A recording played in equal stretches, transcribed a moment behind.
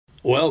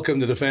Welcome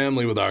to the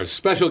family with our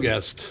special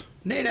guest,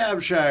 Nate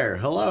Abshire.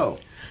 Hello.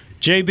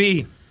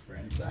 JB.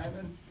 Brandon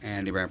Simon.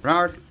 Andy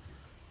Bernard.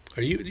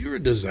 You're a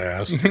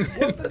disaster.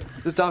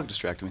 This dog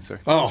distracted me, sir.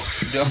 Oh.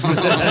 Well,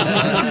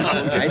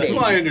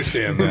 I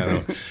understand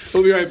that.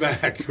 We'll be right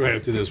back right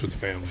after this with the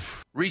family.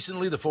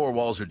 Recently, the four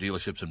Walzer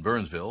dealerships in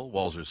Burnsville,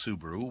 Walzer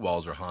Subaru,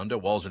 Walzer Honda,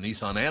 Walzer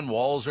Nissan, and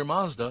Walzer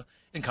Mazda,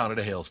 encountered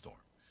a hailstorm.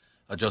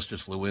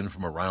 Adjusters flew in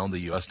from around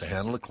the U.S. to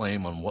handle a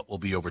claim on what will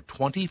be over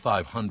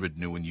 2,500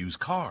 new and used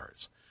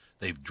cars.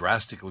 They've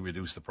drastically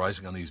reduced the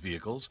pricing on these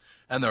vehicles,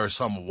 and there are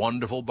some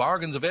wonderful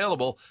bargains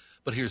available.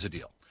 But here's the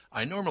deal.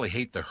 I normally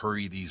hate the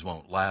hurry these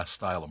won't last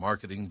style of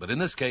marketing, but in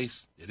this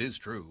case, it is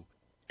true.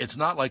 It's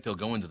not like they'll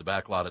go into the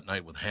back lot at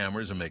night with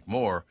hammers and make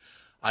more.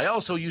 I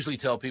also usually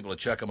tell people to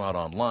check them out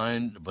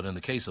online, but in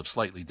the case of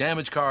slightly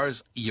damaged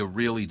cars, you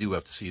really do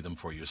have to see them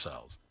for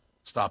yourselves.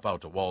 Stop out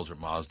to Walzer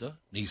Mazda,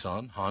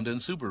 Nissan, Honda, and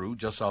Subaru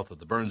just south of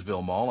the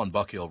Burnsville Mall on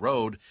Buck Hill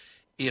Road.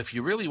 If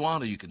you really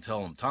want to, you can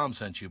tell them Tom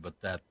sent you,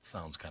 but that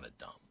sounds kind of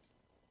dumb.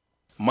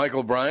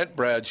 Michael Bryant,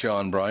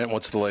 Bradshaw and Bryant,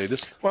 what's the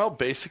latest? Well,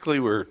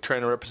 basically, we're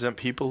trying to represent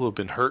people who have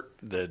been hurt,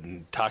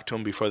 then talk to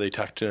them before they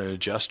talk to an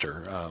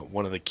adjuster.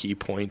 One of the key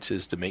points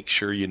is to make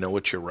sure you know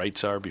what your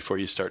rights are before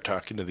you start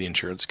talking to the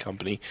insurance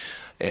company,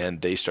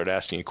 and they start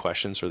asking you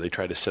questions or they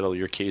try to settle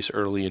your case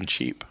early and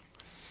cheap.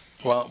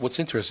 Well, what's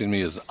interesting to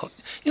me is, a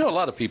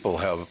lot of people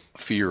have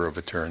fear of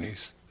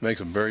attorneys. It makes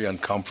them very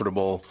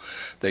uncomfortable.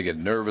 They get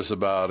nervous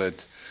about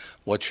it.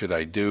 What should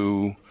I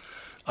do?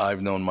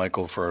 I've known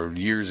Michael for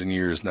years and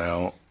years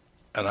now,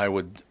 and I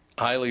would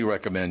highly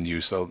recommend you.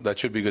 So that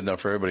should be good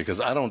enough for everybody,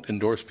 because I don't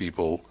endorse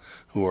people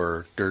who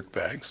are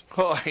dirtbags.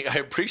 Well, I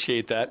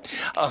appreciate that.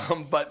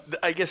 But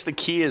I guess the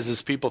key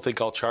is people think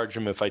I'll charge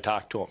them if I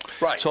talk to them.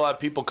 Right. So a lot of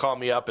people call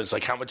me up. It's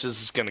like, how much is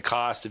this going to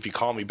cost if you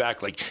call me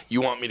back? Like, you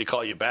want me to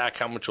call you back?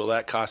 How much will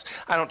that cost?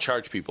 I don't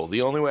charge people.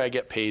 The only way I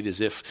get paid is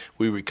if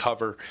we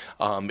recover,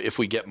 if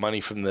we get money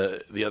from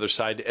the other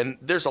side. And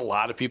there's a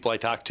lot of people I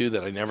talk to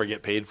that I never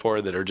get paid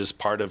for that are just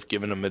part of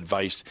giving them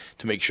advice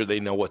to make sure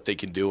they know what they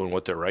can do and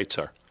what their rights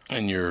are.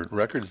 And your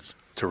record's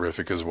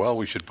terrific as well,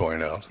 we should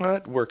point out. Well,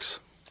 it works.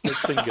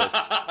 It's been good.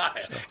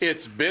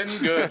 It's been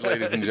good,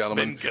 ladies and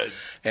gentlemen. It's been good.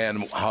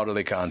 And how do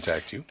they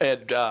contact you?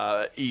 And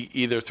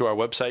either through our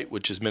website,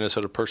 which is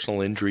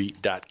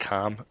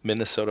minnesotapersonalinjury.com,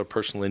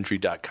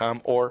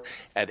 minnesotapersonalinjury.com, or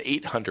at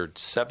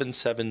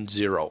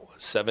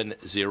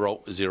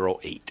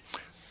 800-770-7008.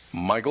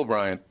 Michael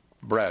Bryant,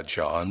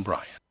 Bradshaw, and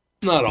Bryant.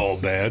 Not all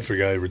bad for a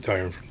guy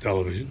retiring from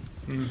television.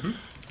 Mm-hmm.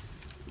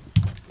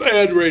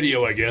 Bad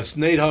radio, I guess.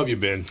 Nate, how have you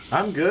been?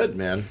 I'm good,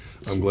 man.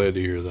 I'm glad to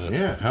hear that.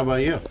 Yeah, how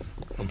about you?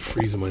 I'm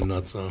freezing my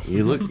nuts off.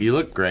 You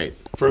look great.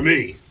 For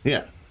me.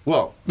 Yeah.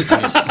 Well, it'd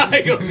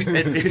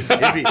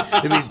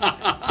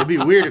be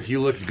weird if you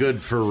looked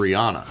good for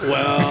Rihanna.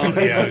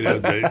 Well, yeah,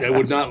 that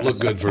would not look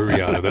good for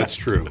Rihanna. That's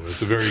true.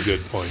 That's a very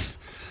good point.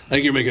 I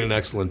think you're making an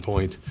excellent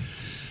point.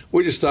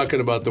 We're just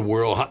talking about the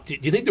world. Do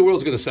you think the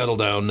world's going to settle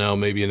down now,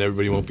 maybe, and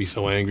everybody won't be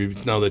so angry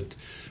now that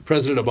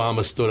President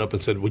Obama stood up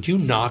and said, "Would you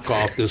knock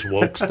off this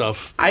woke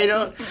stuff?" I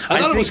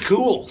thought it was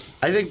cool.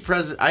 I think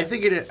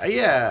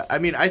Yeah, I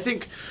mean, I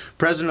think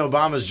President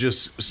Obama's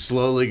just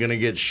slowly going to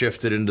get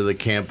shifted into the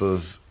camp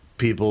of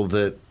people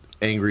that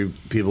angry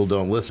people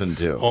don't listen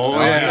to. Oh,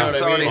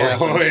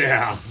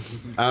 yeah.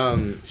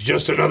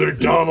 Just another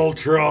Donald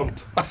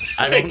Trump.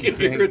 I don't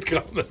hear it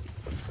coming.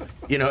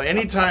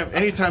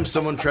 Anytime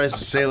someone tries to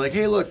say, like,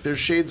 hey, look, there's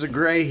shades of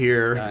gray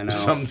here,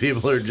 some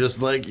people are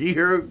just like,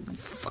 you're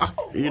fuck.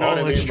 You know what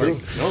I mean? That's true.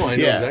 Like, no, I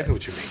know exactly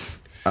what you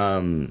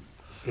mean.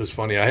 It was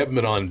funny. I haven't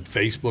been on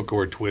Facebook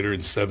or Twitter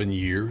in 7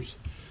 years.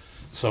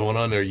 So I went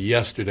on there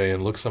yesterday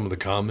and looked some of the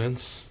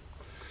comments.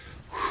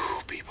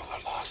 Whew, people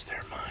have lost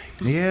their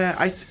minds. Yeah,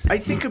 I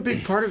think a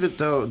big part of it,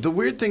 though, the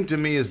weird thing to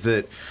me is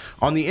that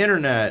on the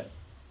internet,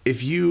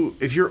 if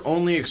your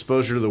only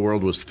exposure to the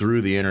world was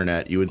through the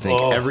internet, you would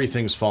think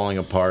everything's falling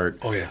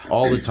apart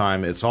all the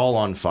time. It's all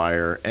on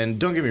fire. And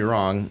don't get me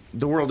wrong,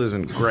 the world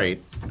isn't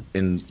great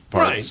in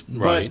parts.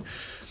 Right.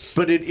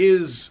 But it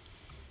is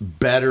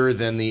better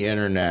than the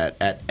internet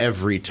at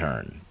every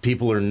turn.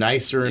 People are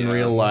nicer in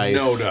real life.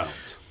 No doubt.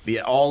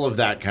 Yeah, all of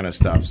that kind of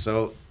stuff.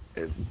 So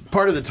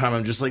part of the time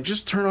I'm just like,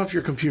 just turn off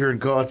your computer and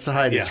go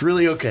outside. Yeah. It's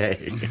really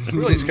okay.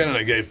 Really, it's kind of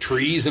like they have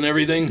trees and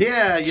everything.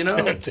 Yeah,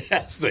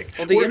 Fantastic.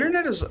 Well, the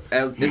internet is,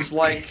 it's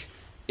like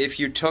if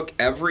you took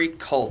every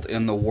cult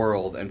in the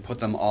world and put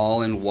them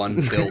all in one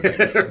building.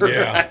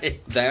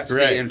 That's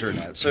the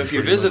internet. So if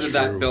you visited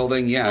that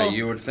building,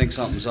 you would think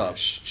something's up.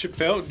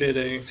 Chappelle did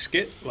a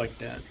skit like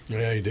that.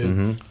 Yeah, he did.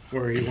 Mm-hmm.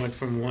 Where he went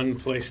from one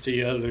place to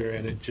the other,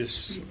 and it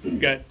just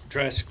got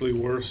drastically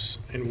worse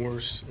and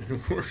worse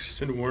and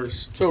worse and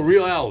worse. So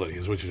reality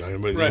is what you're talking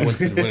about. Right. Went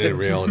into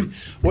reality.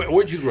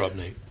 Where'd you grow up,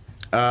 Nate?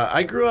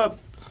 I grew up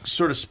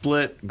sort of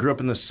split. Grew up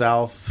in the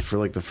South for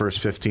like the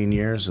first 15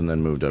 years, and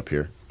then moved up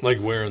here. Like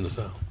where in the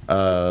South?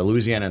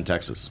 Louisiana and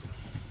Texas.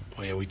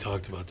 Oh, yeah, we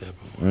talked about that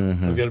before.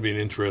 Mm-hmm. It's got to be an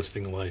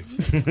interesting life.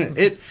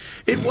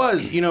 It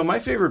was. My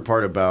favorite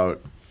part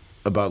about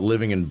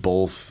living in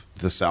both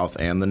the South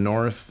and the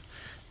North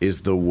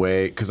is the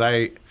way, because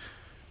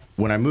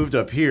when I moved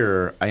up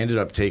here, I ended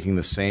up taking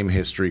the same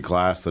history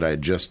class that I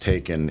had just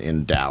taken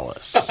in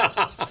Dallas.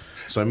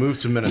 So I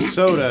moved to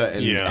Minnesota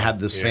and had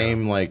the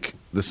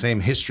same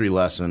history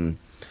lesson.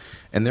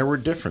 And there were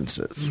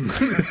differences.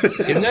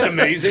 Isn't that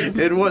amazing?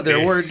 There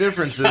were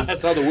differences.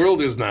 That's how the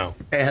world is now.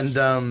 And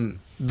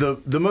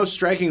the most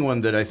striking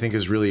one that I think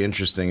is really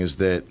interesting is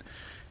that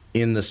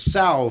in the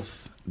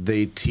South,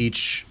 they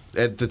teach,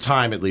 at the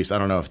time at least, I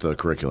don't know if the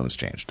curriculum has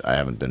changed. I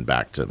haven't been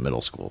back to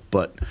middle school.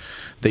 But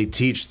they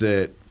teach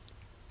that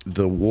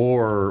the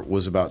war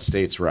was about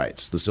states'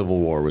 rights. The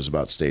Civil War was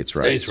about states'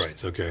 rights. States'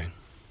 rights, okay.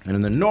 And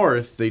in the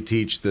North, they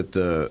teach that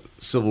the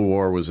Civil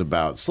War was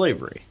about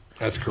slavery.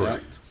 That's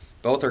correct. Yeah.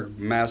 Both are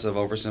massive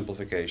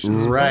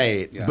oversimplifications.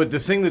 Right. Yeah. But the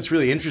thing that's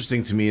really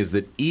interesting to me is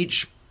that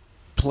each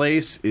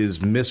place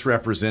is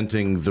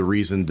misrepresenting the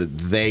reason that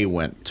they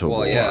went to war.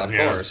 Well, yeah, of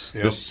course.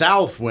 The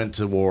South went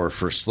to war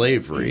for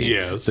slavery.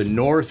 Yes. The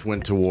North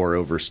went to war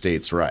over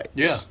states' rights.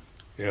 Yeah.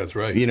 Yeah, that's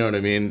right. You know what I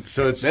mean?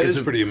 So it's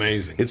pretty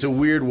amazing. It's a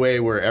weird way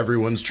where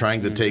everyone's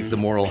trying to take the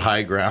moral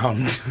high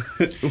ground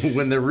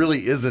when there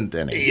really isn't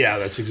any. Yeah,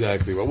 that's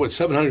exactly right. What,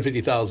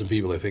 750,000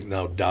 people, I think,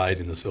 now died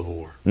in the Civil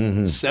War.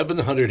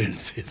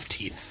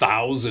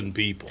 750,000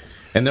 people.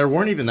 And there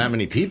weren't even that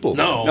many people.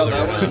 No,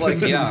 that was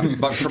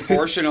but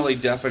proportionally,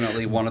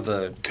 definitely one of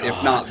the,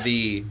 if not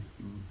the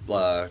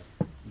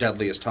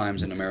deadliest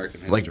times in American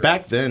history. Like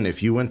back then,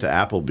 if you went to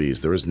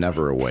Applebee's, there was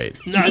never a wait.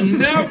 No,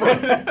 never.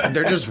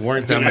 There just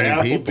weren't that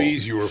many people.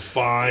 Applebee's, you were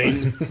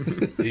fine.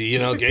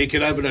 Hey,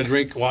 can I have a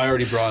drink? Well, I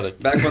already brought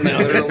it. Back when they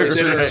literally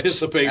didn't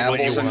anticipate apples what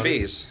you and wanted.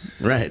 peas.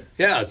 Right.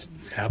 Yeah,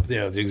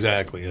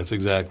 exactly. That's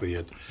exactly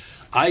it.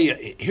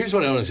 Here's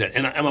what I want to say,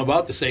 and I'm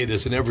about to say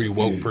this, and every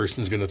woke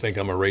person is going to think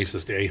I'm a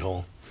racist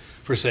a-hole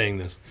for saying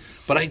this.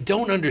 But I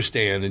don't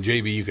understand, and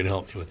JB, you can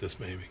help me with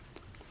this maybe.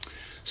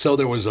 So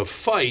there was a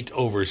fight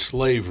over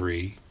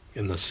slavery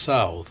in the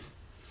South.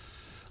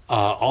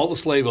 All the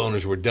slave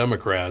owners were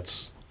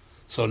Democrats.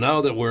 So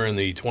now that we're in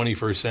the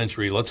 21st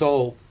century, let's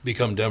all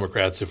become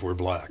Democrats if we're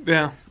black.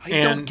 Yeah.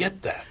 I don't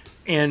get that.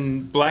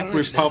 And black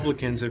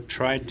Republicans have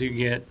tried to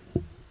get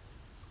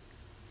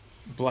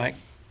black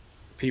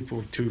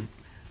people to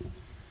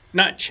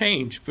not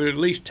change, but at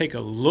least take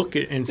a look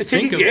at and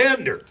take a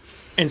gander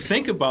and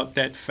think about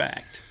that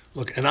fact.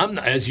 Look, and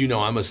as you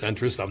know, I'm a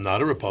centrist. I'm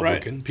not a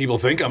Republican. Right. People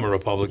think I'm a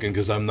Republican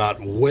because I'm not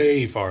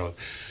way far left.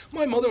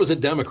 My mother was a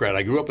Democrat.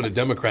 I grew up in a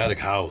Democratic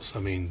house.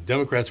 I mean,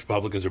 Democrats,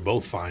 Republicans are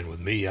both fine with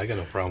me. I got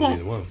no problem with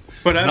either one.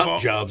 But nut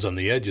jobs on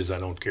the edges, I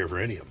don't care for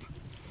any of them.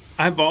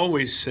 I've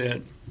always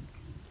said,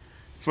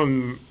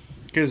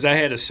 because I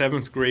had a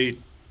 7th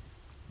grade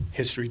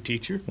history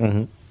teacher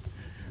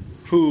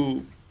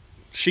who,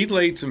 she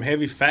laid some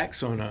heavy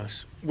facts on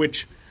us,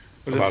 which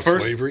was about the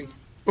first slavery.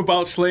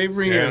 About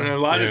slavery and a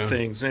lot of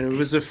things. And it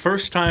was the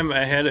first time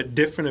I had a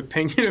different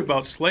opinion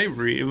about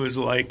slavery. It was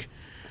like,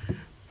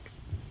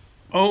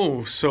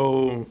 oh,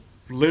 so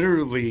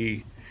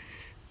literally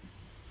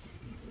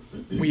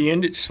we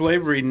ended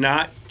slavery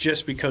not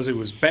just because it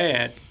was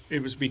bad.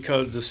 It was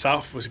because the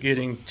South was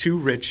getting too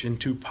rich and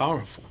too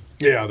powerful.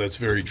 Yeah, that's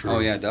very true. Oh,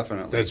 yeah,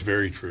 definitely. That's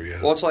very true, yeah.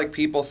 Well, it's like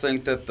people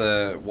think that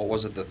the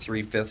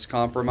 3/5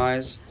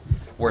 compromise,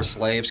 where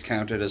slaves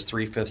counted as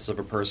 3/5 of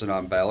a person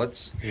on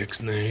ballots.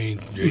 Ixnay,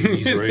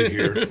 JB's right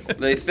here.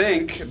 They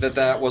think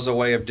that was a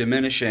way of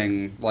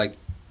diminishing, like,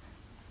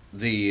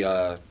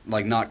 the,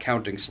 not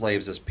counting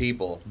slaves as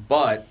people.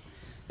 But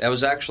that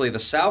was actually the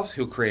South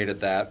who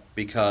created that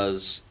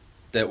because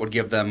that would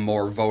give them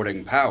more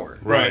voting power.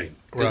 Right.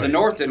 Because the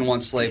North didn't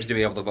want slaves to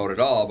be able to vote at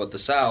all, but the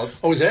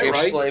South, is that if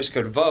right? slaves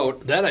could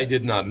vote. That I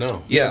did not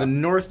know. Yeah, the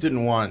North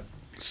didn't want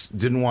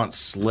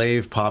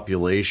slave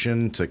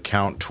population to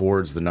count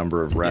towards the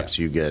number of reps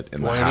you get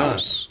in the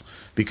House.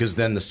 Because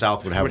then the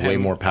South would have way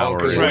more power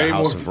in the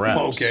House of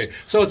Reps. Okay,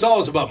 so it's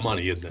always about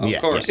money, isn't it?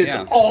 Of course, It's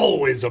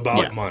always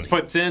about money.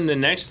 But then the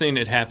next thing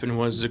that happened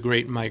was the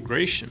Great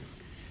Migration.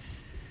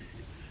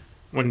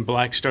 When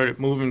blacks started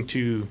moving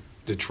to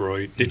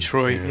Detroit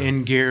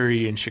and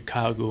Gary and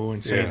Chicago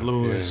and St.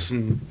 Louis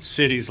and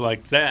cities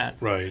like that.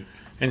 Right.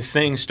 And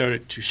things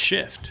started to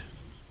shift.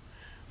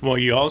 Well,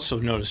 you also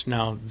notice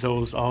now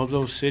all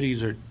those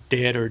cities are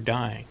dead or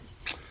dying.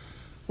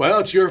 Well,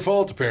 it's your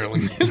fault,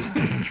 apparently.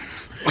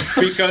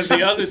 Because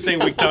the other thing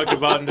we talked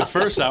about in the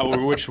first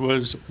hour, which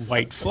was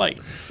white flight.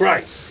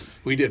 Right.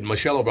 We did.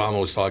 Michelle Obama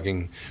was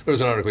talking. There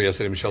was an article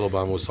yesterday. Michelle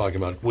Obama was talking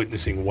about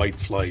witnessing white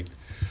flight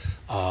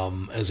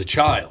as a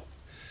child.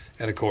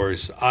 And, of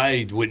course,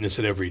 I witness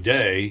it every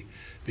day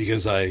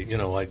because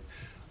the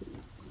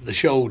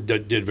show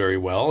did very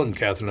well, and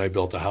Catherine and I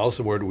built a house.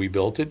 And where did we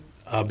build it?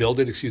 About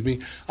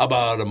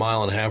 1.5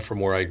 miles from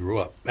where I grew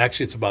up.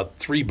 Actually, it's about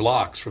 3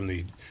 blocks from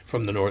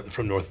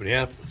North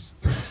Minneapolis.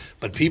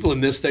 But people in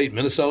this state,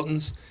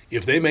 Minnesotans,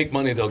 if they make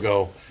money, they'll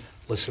go,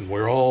 listen,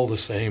 we're all the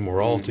same,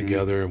 we're all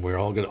together,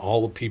 and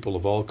all the people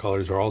of all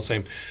colors are all the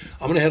same.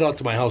 I'm going to head out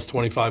to my house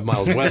 25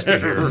 miles west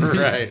of here.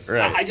 Right.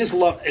 I just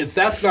love, if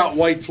that's not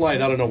white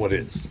flight, I don't know what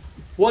is.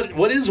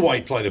 What is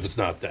white flight if it's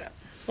not that?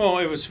 Well,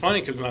 it was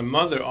funny because my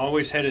mother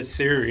always had a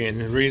theory,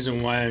 and the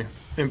reason why,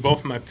 and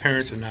both of my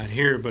parents are not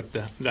here, but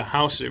the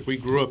house that we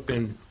grew up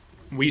in,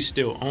 we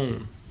still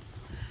own.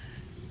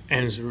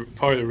 And it's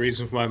part of the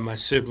reasons why my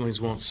siblings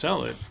won't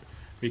sell it,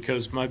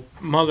 because my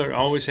mother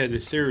always had the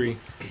theory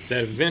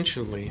that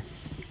eventually,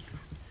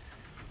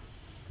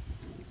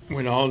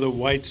 when all the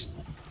white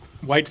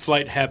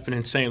flight happened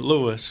in St.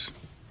 Louis,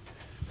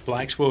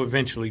 blacks will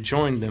eventually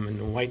join them, and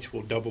the whites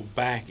will double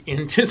back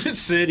into the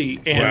city.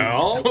 And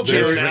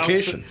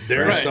gentrification.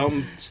 There's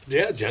some,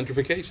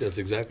 gentrification. That's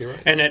exactly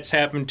right. And that's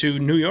happened to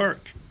New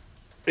York.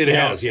 It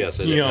has, yes.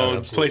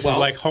 Places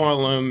like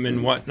Harlem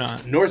and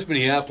whatnot. North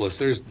Minneapolis,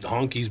 there's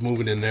honkies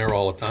moving in there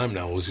all the time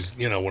now. It was just,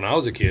 when I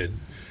was a kid,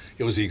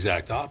 it was the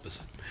exact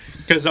opposite.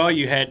 Because all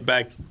you had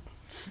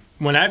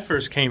when I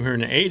first came here in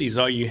the 80s,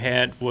 all you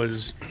had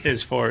was,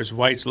 as far as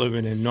whites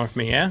living in North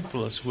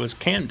Minneapolis, was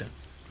Camden.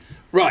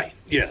 Right,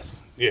 yes.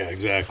 Yeah,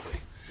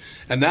 exactly.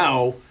 And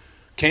now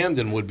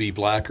Camden would be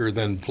blacker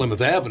than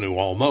Plymouth Avenue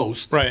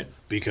almost. Right.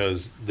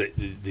 Because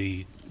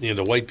the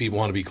white people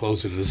want to be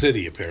closer to the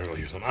city,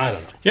 apparently, or something. I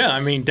don't know. Yeah,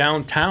 I mean,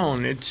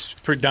 downtown, it's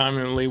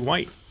predominantly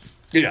white.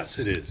 Yes,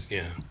 it is,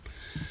 yeah.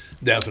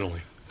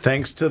 Definitely.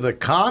 Thanks to the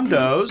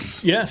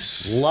condos.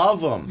 Yes.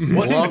 Love them.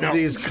 Love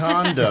these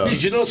condos.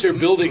 Did you notice they're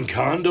building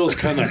condos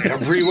kind of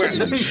everywhere?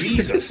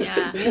 Jesus.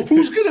 Yeah.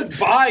 Who's going to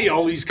buy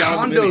all these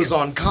condos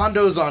on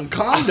condos on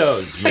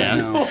condos,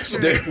 man?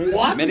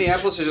 What?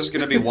 Minneapolis is just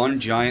going to be one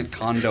giant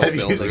condo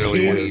building in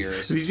 20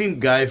 years. Have you seen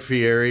Guy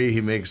Fieri?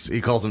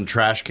 He calls them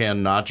trash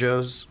can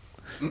nachos.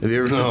 Have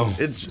you ever? No.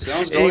 Sounds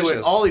delicious. Anyway,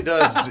 all he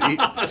does is he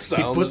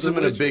puts them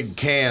in a big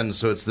can,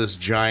 so it's this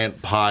giant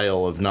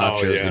pile of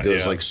nachos that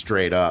goes like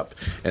straight up,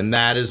 and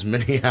that is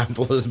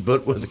Minneapolis,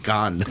 but with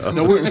condos.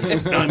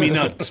 No, I mean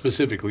not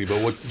specifically,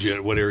 but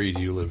what area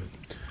do you live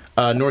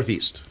in?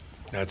 Northeast.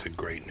 That's a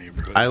great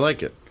neighborhood. I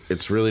like it.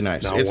 It's really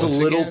nice. Now, it's a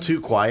little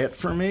too quiet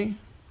for me.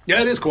 Yeah,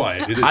 it is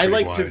quiet. It is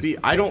quiet.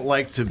 I don't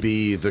like to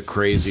be the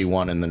crazy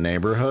one in the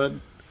neighborhood.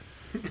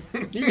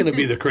 You're going to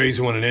be the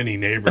crazy one in any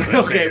neighborhood.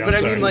 Okay, man, but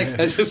I mean, like,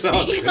 that's just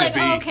how he's like,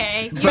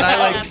 okay, you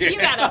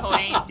got a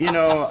point.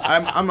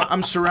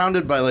 I'm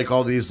surrounded by like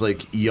all these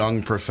like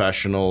young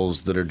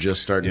professionals that are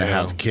just starting to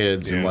have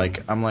kids, and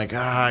I'm like,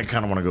 I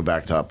kind of want to go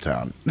back to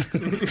uptown. You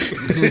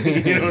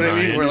know what I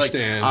mean? We're like,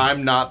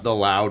 I'm not the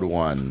loud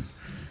one.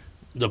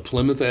 The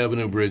Plymouth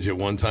Avenue Bridge at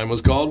one time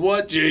was called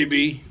what,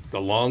 JB? The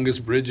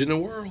longest bridge in the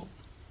world.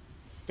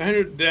 I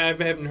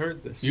haven't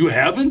heard this. You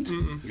haven't?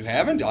 Mm-mm. You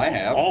haven't? I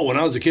have. Oh, when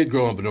I was a kid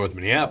growing up in North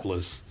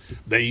Minneapolis,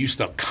 they used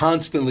to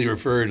constantly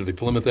refer to the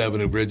Plymouth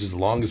Avenue Bridge as the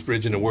longest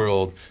bridge in the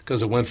world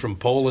because it went from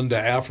Poland to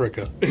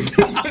Africa.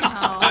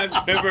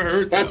 I've never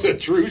heard that. That's a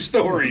true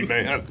story,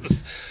 man.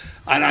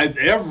 And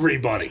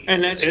everybody.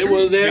 And that's it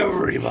true. Was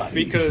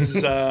everybody.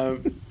 Because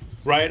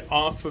right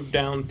off of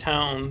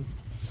downtown,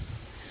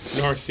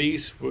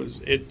 Northeast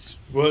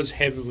was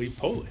heavily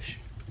Polish.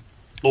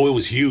 Oh, it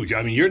was huge.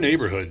 I mean, your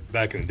neighborhood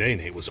back in the day,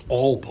 Nate, was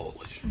all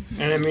Polish.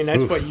 And I mean,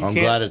 that's why you I'm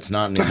can't... glad it's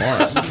not anymore.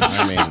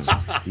 I mean,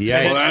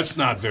 yikes. Well, that's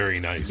not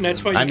very nice. And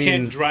that's why you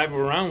can't drive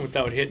around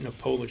without hitting a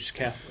Polish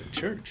Catholic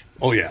church.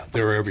 Oh, yeah.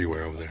 They're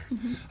everywhere over there.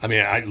 Mm-hmm. I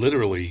mean, I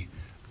literally...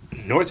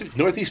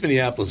 Northeast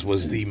Minneapolis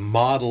was the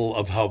model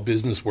of how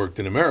business worked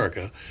in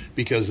America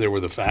because there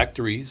were the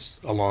factories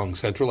along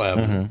Central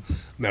Avenue. Mm-hmm.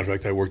 Matter of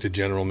fact, I worked at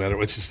General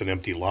Metal. It's just an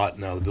empty lot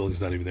now. The building's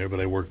not even there,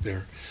 but I worked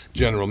there.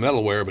 General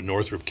Metalware, but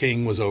Northrop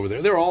King was over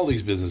there. There were all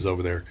these businesses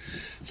over there.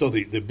 So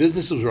the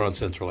businesses were on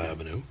Central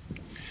Avenue.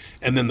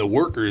 And then the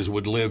workers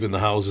would live in the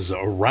houses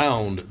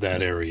around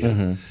that area.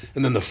 Mm-hmm.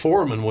 And then the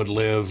foreman would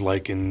live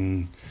like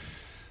in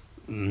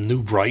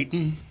New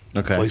Brighton,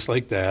 a place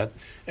like that.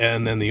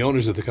 And then the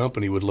owners of the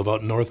company would live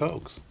out in North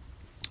Oaks.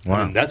 Wow.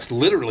 I mean, that's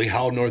literally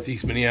how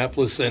Northeast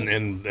Minneapolis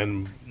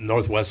and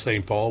Northwest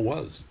St. Paul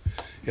was.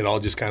 It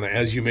all just kind of,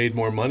 as you made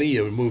more money,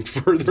 you moved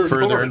further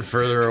north. And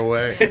further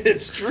away.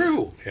 It's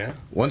true. Yeah.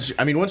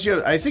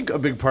 I think a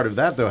big part of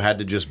that, though, had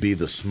to just be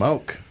the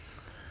smoke.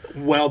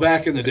 Well,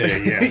 back in the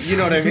day, yes. You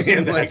know what I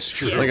mean? That's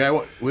true. Like,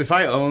 if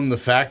I own the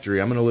factory,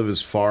 I'm going to live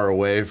as far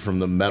away from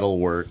the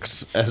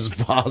metalworks as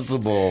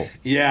possible.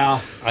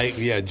 Yeah,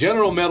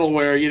 General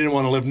Metalware, you didn't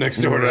want to live next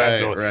door to that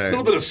building. Right. A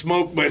little bit of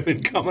smoke might have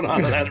been coming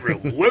out of that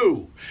room.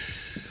 Woo!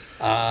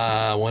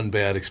 One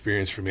bad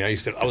experience for me.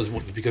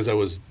 Because I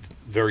was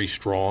very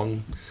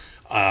strong.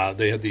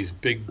 They had these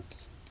big,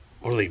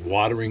 what are they,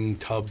 watering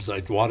tubs,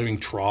 like watering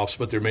troughs,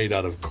 but they're made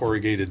out of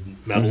corrugated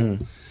metal.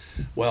 Mm-hmm.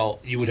 Well,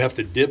 you would have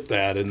to dip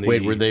that in the...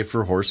 Wait, were they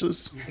for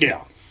horses?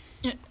 Yeah.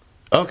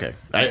 Okay.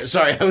 I was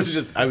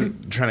trying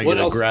to get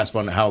a grasp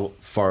on how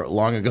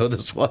long ago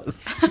this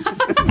was. Never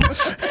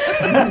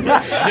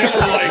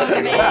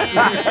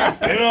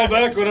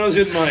back when I was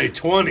in my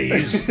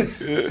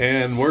 20s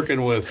and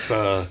working with...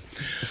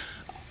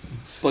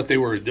 but they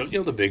were,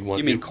 the big ones.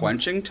 You mean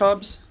quenching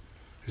tubs?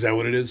 Is that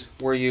what it is?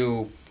 Where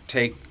you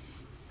take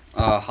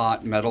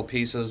hot metal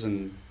pieces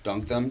and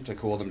dunk them to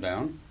cool them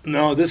down?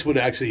 No, this would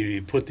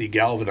actually put the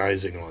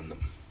galvanizing on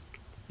them.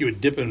 you would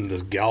dip in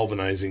this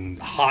galvanizing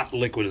hot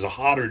liquid. It's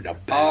hotter than a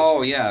bath.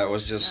 Oh, yeah, it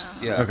was just,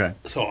 Okay.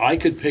 So I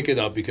could pick it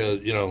up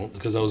because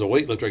I was a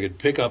weightlifter. I could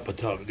pick up a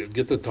tub,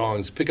 get the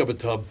tongs, pick up a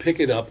tub, pick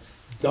it up,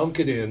 dunk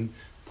it in,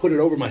 put it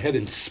over my head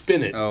and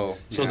spin it. Oh,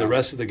 so the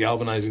rest of the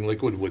galvanizing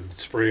liquid would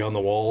spray on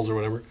the walls or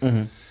whatever.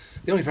 Mm-hmm.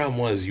 The only problem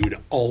was you would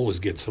always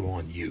get some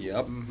on you.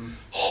 Yep.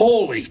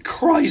 Holy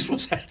Christ,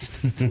 was that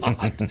stuff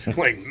hot?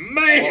 Like,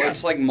 man. Well,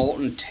 it's like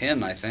molten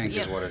tin, I think,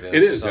 is what it is.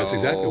 It is. That's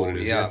exactly what it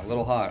is. Yeah, a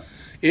little hot.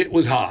 It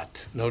was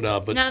hot, no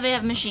doubt. But now they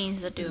have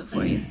machines that do it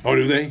for you. Oh,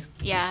 do they?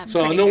 Yeah.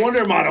 So no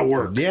wonder I'm out of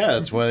work. Yeah,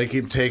 that's why they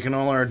keep taking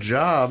all our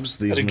jobs.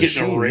 These They're machines.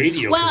 getting a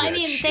radio. Well, I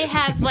mean, they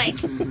have like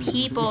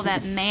people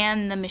that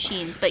man the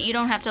machines, but you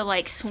don't have to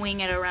like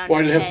swing it around.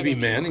 Why do your they have to head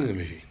be manning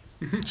anymore. the machine?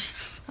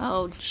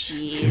 Oh,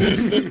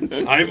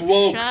 jeez. I'm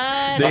woke.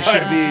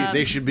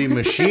 They should be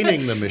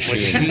machining the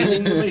machines.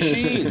 Machining the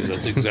machines.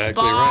 That's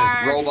exactly Barf.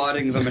 right.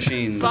 Roboting the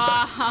machines.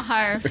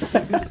 Barf.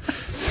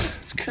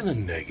 It's kind of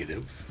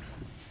negative,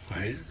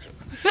 right?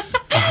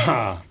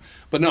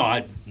 But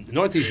no,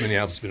 Northeast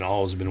Minneapolis has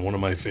always been one of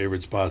my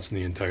favorite spots in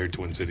the entire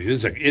Twin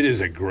Cities. It is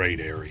a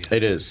great area.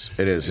 It is.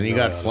 And you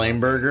got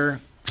Flameburger.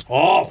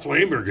 Oh,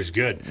 Flameburger's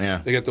good.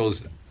 Yeah. They got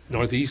those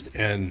Northeast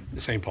and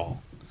St.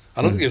 Paul.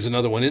 I don't think there's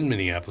another one in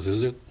Minneapolis,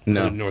 is it?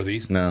 No.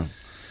 Northeast? No.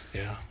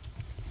 Yeah.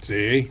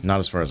 See? Not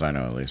as far as I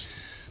know, at least.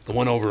 The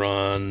one over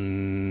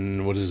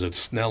on, what is it,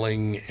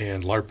 Snelling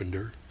and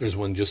Larpenter. There's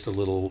one just a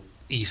little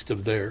east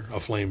of there, a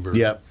Flameburger.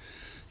 Yep.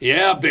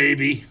 Yeah,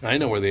 baby. I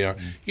know where they are.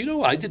 You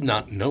know, I did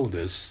not know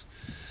this,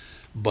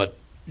 but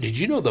did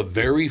you know the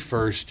very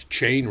first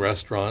chain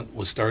restaurant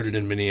was started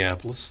in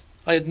Minneapolis?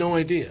 I had no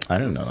idea. I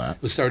didn't know that.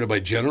 It was started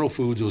by General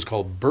Foods. It was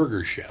called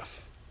Burger Chef.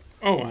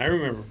 Oh, I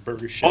remember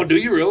Burger Chef. Oh, do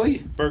you really?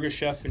 Burger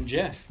Chef and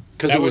Jeff.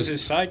 Because that was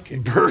his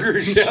sidekick. Burger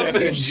Chef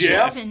and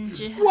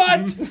Jeff?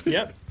 What?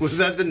 Yep. Was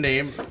that the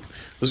name?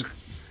 The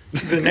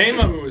name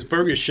of it was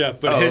Burger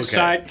Chef, but his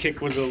sidekick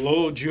was a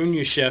little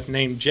junior chef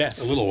named Jeff.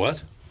 A little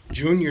what?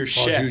 Junior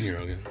chef. Oh, junior,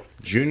 okay.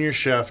 Junior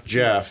Chef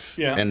Jeff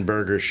and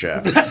Burger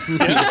Chef.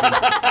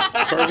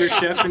 Burger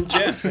Chef and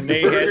Jeff, and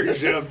they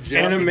had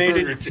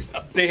animated.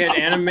 They had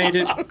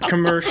animated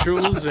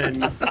commercials,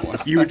 and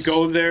you would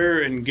go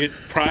there and get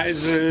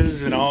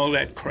prizes and all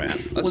that crap.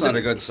 That's not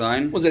a good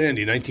sign. Was it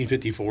Andy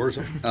 1954 or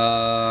something?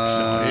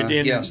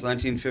 Yes,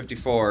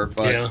 1954.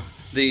 But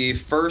the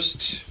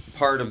first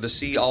part of the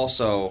See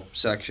Also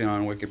section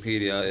on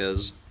Wikipedia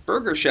is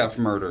Burger Chef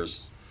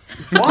murders.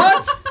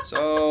 What?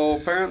 So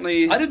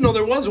apparently, I didn't know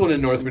there was one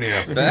in North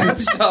Minneapolis. Bad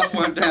stuff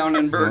went down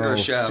in Burger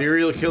Chef.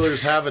 Serial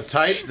killers have a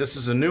type. This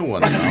is a new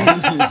one.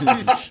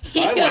 I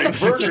like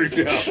Burger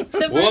Chef.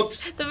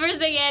 The first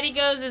thing Andy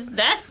goes is,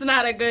 "That's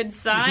not a good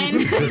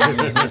sign."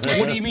 What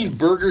do you mean,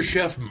 Burger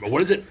Chef?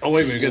 What is it? Oh,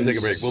 wait a minute. We've got to take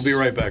a break. We'll be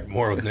right back.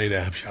 More with Nate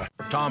Abshire.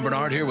 Tom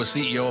Bernard here with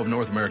CEO of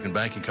North American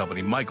Banking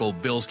Company, Michael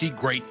Bilski.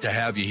 Great to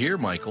have you here,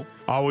 Michael.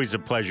 Always a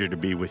pleasure to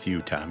be with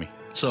you, Tommy.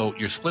 So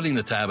you're splitting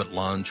the tab at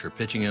lunch or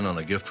pitching in on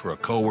a gift for a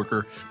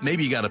coworker.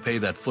 Maybe you got to pay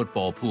that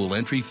football pool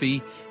entry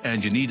fee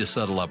and you need to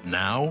settle up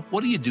now.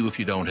 What do you do if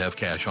you don't have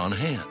cash on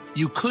hand?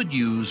 You could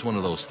use one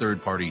of those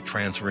third-party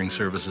transferring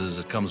services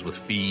that comes with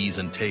fees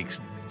and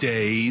takes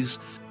days.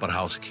 But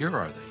how secure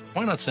are they?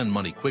 Why not send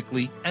money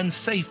quickly and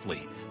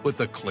safely with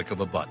the click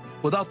of a button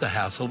without the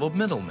hassle of a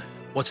middleman?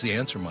 What's the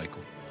answer, Michael?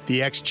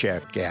 The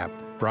X-Check app,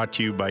 brought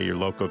to you by your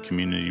local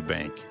community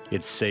bank.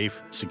 It's safe,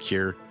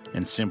 secure,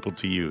 and simple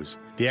to use.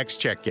 The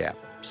X-Check app.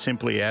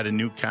 Simply add a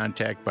new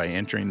contact by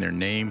entering their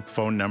name,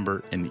 phone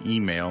number, and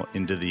email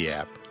into the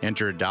app.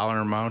 Enter a dollar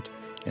amount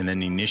and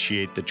then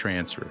initiate the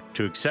transfer.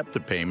 To accept the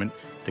payment,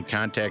 the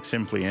contact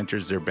simply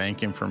enters their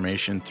bank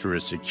information through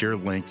a secure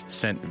link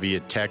sent via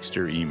text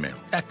or email.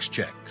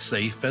 X-Check,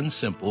 safe and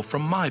simple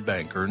from my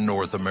banker,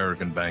 North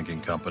American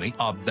Banking Company.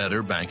 A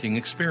better banking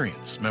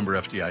experience. Member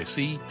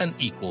FDIC, an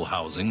equal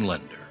housing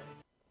lender.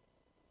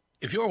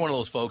 If you're one of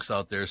those folks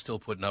out there still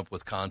putting up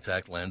with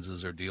contact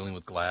lenses or dealing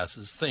with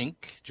glasses,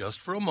 think, just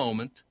for a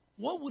moment,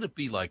 what would it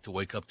be like to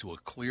wake up to a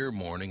clear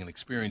morning and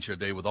experience your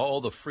day with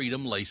all the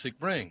freedom LASIK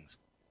brings?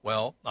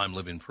 Well, I'm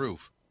living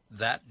proof.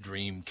 That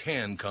dream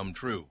can come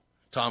true.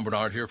 Tom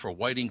Bernard here for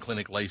Whiting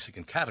Clinic LASIK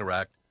and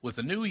Cataract. With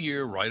the new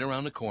year right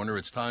around the corner,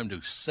 it's time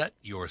to set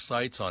your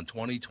sights on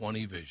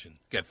 20/20 vision.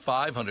 Get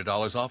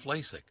 $500 off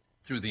LASIK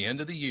through the end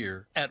of the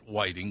year at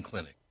Whiting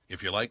Clinic.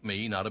 If you're like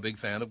me, not a big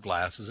fan of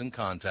glasses and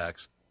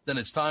contacts, then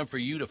it's time for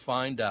you to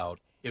find out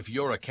if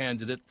you're a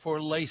candidate for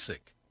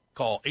LASIK.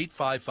 Call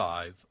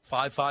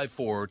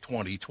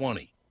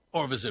 855-554-2020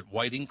 or visit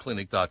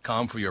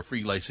whitingclinic.com for your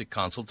free LASIK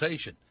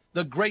consultation.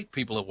 The great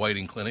people at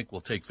Whiting Clinic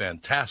will take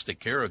fantastic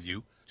care of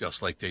you,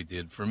 just like they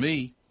did for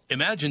me.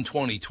 Imagine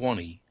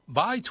 2020,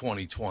 buy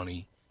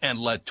 2020, and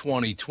let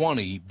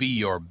 2020 be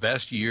your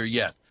best year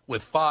yet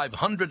with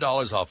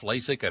 $500 off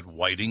LASIK at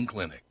Whiting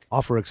Clinic.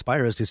 Offer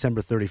expires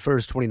December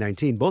 31st,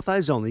 2019. Both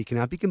eyes only,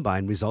 cannot be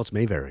combined. Results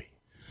may vary.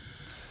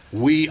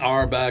 We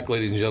are back,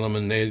 ladies and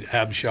gentlemen. Nate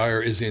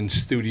Abshire is in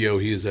studio.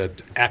 He is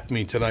at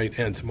Acme tonight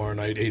and tomorrow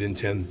night, 8 and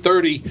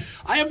 10:30.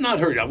 I have not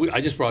heard. I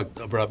just brought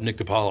up Nick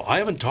DiPaolo. I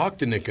haven't talked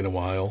to Nick in a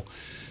while.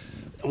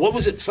 what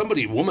was it?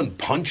 A woman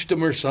punched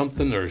him or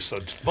something, or a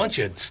bunch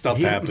of stuff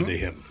happened to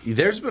him.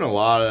 There's been a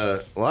lot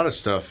of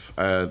stuff.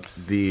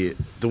 The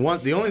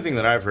only thing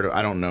that I've heard of,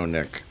 I don't know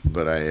Nick,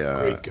 but I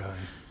great guy.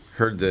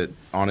 Heard that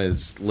on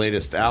his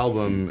latest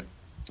album,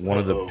 one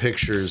of the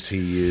pictures he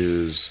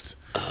used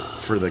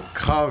for the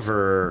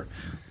cover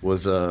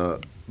was a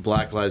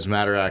Black Lives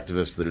Matter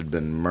activist that had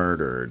been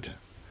murdered.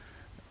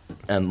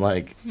 And,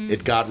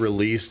 it got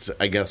released,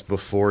 I guess,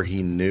 before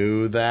he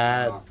knew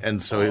that.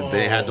 And so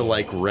they had to,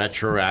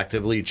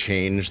 retroactively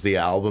change the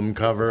album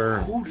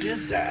cover. Who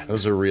did that? It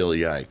was a real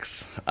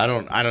yikes. I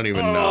don't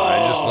even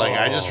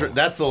know.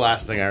 That's the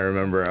last thing I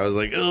remember. I was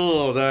like,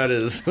 oh, that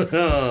is,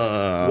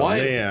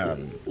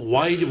 man.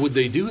 Why would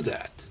they do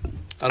that?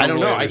 I don't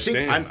know. I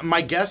think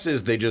my guess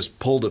is they just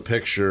pulled a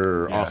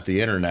picture off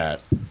the internet.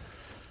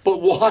 But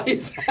why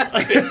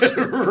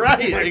that?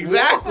 Right,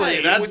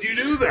 exactly. Why would you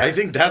do that? I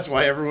think that's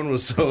why everyone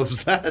was so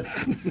upset.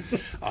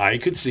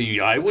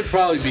 I would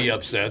probably be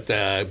upset,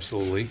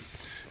 absolutely.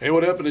 Hey,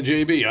 what happened to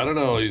JB? I don't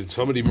know.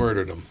 Somebody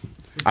murdered him.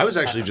 I was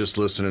actually just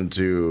listening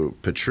to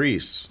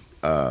Patrice.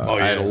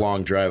 I had a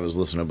long drive. I was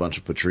listening to a bunch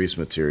of Patrice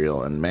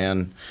material, and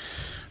man,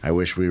 I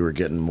wish we were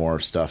getting more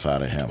stuff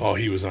out of him. Oh,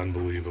 he was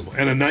unbelievable.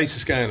 And the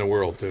nicest guy in the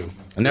world, too.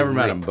 I never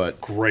met him, but...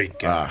 Great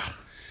guy.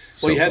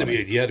 Well, you had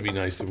to be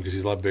nice to him because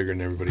he's a lot bigger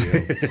than everybody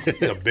else.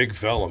 He's a big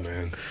fella,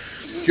 man.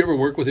 Did you ever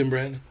work with him,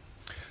 Brandon?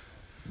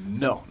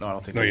 No, I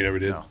don't think. No, you never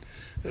did. No.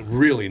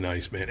 Really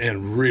nice man,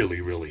 and really,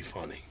 really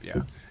funny.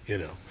 Yeah.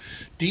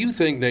 Do you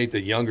think, Nate,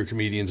 that younger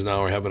comedians now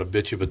are having a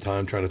bitch of a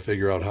time trying to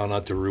figure out how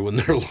not to ruin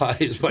their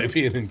lives by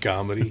being in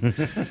comedy?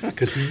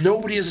 Because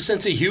nobody has a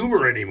sense of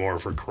humor anymore,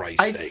 for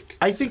Christ's sake.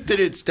 I think that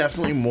it's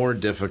definitely more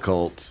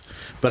difficult,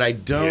 but I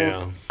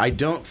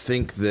don't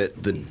think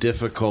that the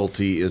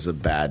difficulty is a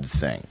bad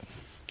thing.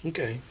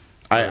 Okay.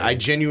 I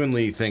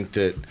genuinely think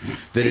that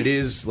it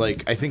is,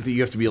 I think that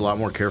you have to be a lot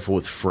more careful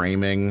with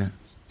framing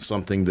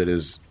something that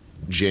is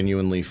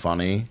genuinely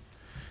funny.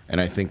 And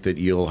I think that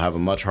you'll have a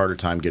much harder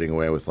time getting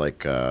away with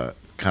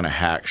kind of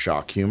hack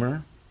shock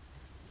humor.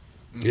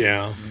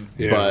 Yeah.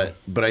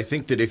 But I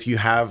think that if you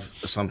have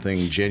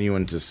something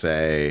genuine to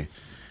say,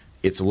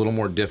 it's a little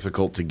more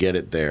difficult to get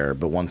it there.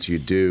 But once you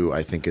do,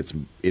 I think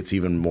it's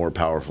even more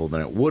powerful than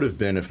it would have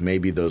been if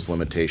maybe those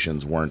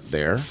limitations weren't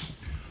there.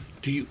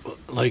 Do you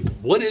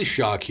what is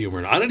shock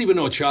humor? I don't even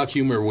know what shock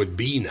humor would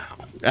be now.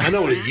 I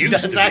know what it used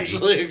to be. That's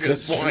actually a good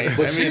point.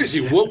 But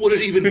seriously, what would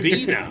it even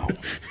be now?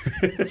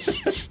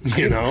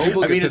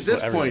 At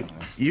this point,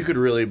 you could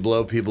really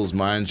blow people's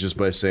minds just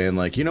by saying,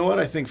 you know what?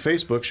 I think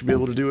Facebook should be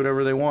able to do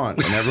whatever they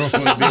want. And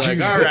everyone would be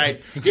like, all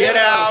right, get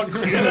out.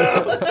 Get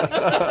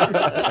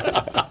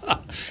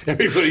out.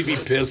 Everybody'd be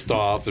pissed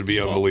off. It'd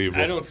be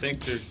unbelievable. I don't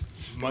think there's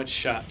much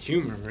shock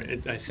humor.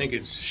 I think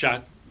it's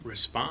shock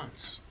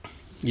response.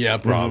 Yeah,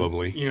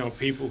 probably.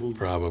 People who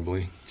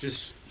probably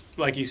just,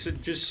 like you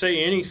said, just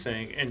say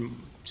anything and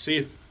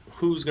see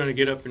who's going to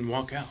get up and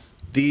walk out.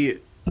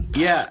 I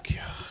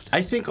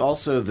think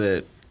also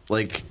that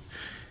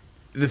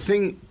the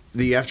thing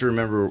that you have to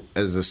remember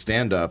as a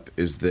stand-up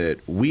is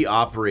that we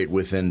operate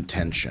within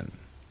tension.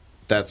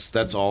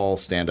 That's all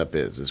stand-up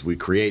is we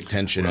create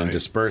tension and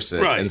disperse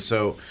it. Right. And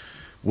so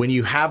when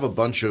you have a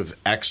bunch of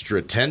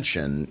extra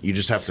tension, you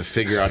just have to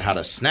figure out how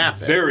to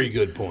snap it. Very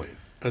good point.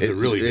 That's a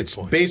really good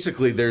point.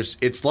 Basically,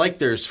 it's like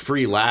there's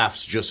free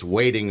laughs just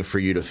waiting for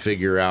you to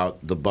figure out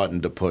the button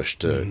to push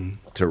to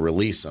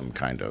release them,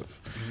 kind of.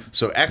 Mm-hmm.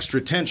 So extra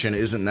tension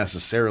isn't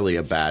necessarily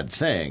a bad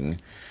thing,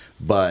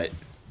 but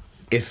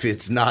if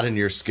it's not in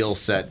your skill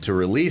set to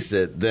release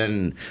it,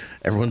 then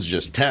everyone's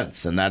just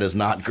tense, and that is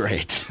not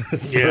great for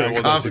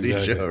a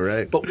comedy show,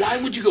 right? But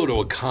why would you go to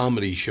a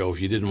comedy show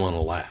if you didn't want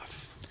to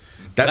laugh?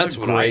 That's a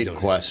great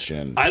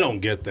question. I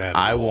don't get that.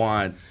 I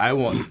want.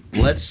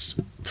 Let's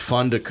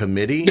fund a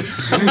committee.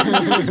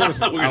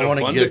 I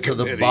want to get to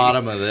the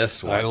bottom of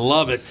this one. I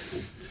love it.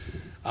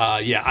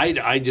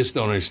 I just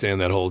don't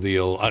understand that whole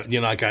deal.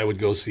 I would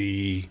go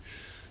see,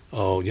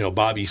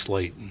 Bobby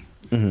Slayton,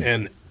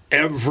 and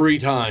every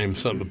time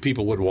some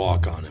people would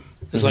walk on him.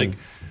 It's like,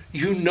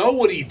 you know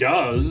what he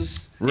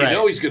does. Right. You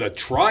know he's going to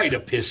try to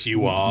piss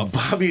you off.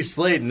 Bobby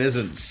Slayton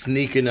isn't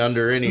sneaking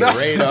under any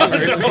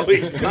radars. No,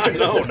 he's not.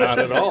 No, not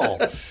at all.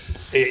 But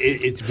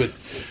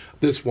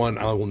this one,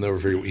 I will never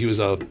forget. He was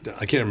out.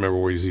 I can't remember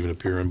where he was even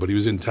appearing, but he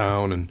was in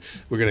town, and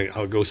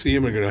I'll go see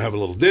him. We're gonna have a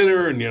little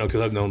dinner, and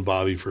because I've known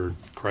Bobby for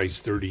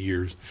 30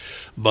 years,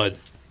 but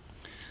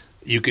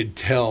you could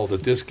tell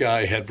that this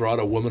guy had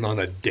brought a woman on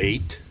a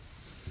date.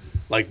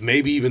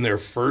 Maybe even their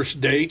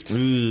first date.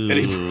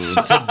 To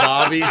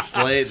Bobby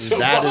Slayton.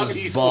 That is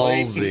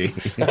ballsy.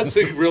 That's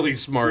a really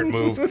smart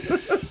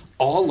move.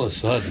 All of a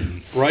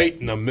sudden, right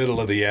in the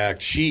middle of the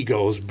act, she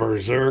goes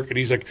berserk, and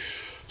he's like,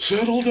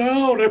 settle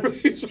down.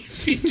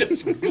 He's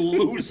just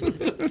losing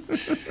it.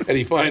 And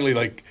he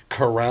finally,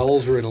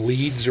 corrals her and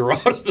leads her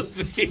out of the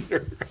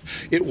theater.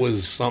 It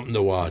was something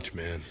to watch,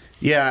 man.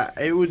 Yeah,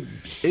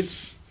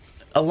 it's...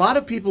 A lot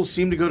of people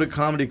seem to go to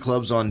comedy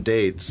clubs on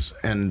dates,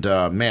 and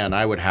man,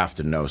 I would have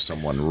to know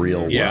someone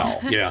real well.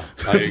 Yeah,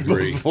 I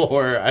agree.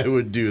 Before I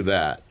would do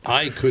that.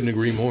 I couldn't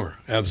agree more.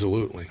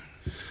 Absolutely.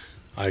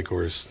 Of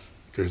course,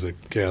 there's a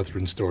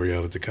Catherine story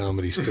out at the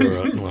Comedy Store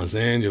out in Los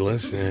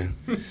Angeles. And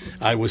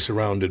I was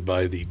surrounded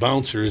by the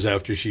bouncers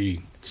after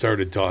she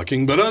started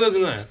talking. But other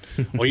than that,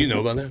 well, you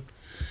know about that?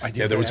 I did.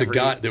 Yeah,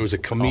 there was a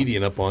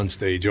comedian up on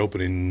stage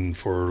opening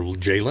for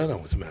Jay Leno,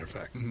 as a matter of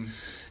fact. Mm-hmm.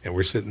 And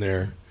we're sitting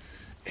there.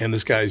 And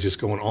this guy's just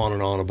going on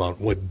and on about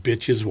what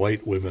bitches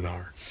white women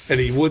are. And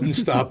he wouldn't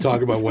stop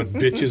talking about what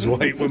bitches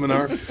white women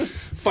are.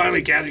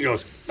 Finally, Kathy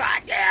goes,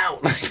 fuck you,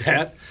 like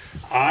that.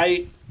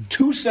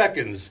 2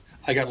 seconds,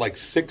 I got like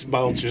 6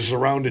 bouncers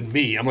surrounding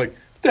me. I'm like,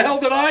 what the hell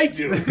did I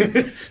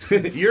do?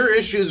 Your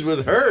issues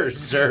with her,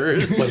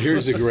 sir. But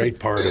here's the great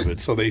part of it.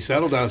 So they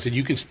settled down and said,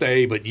 you can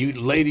stay, but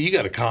lady, you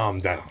got to calm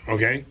down,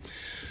 okay?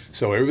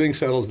 So everything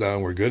settles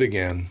down. We're good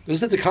again. This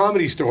is at the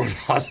Comedy Store in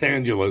Los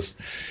Angeles.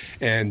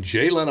 And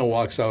Jay Leno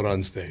walks out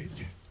on stage.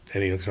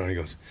 And he looks around and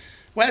he goes,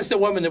 where's the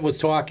woman that was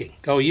talking?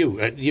 Oh, you.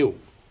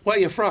 Where are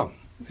you from?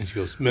 And she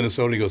goes,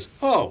 Minnesota. He goes,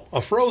 oh, a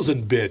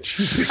frozen bitch.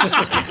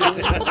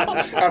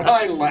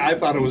 And I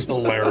thought it was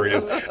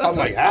hilarious. I'm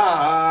like,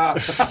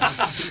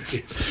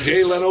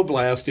 Jay Leno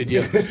blasted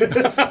you.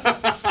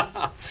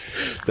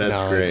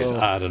 That's great.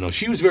 I don't know.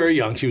 She was very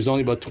young. She was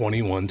only about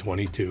 21,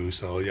 22.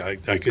 So I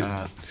could,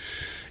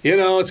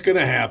 it's going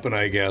to happen,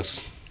 I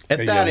guess.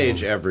 At that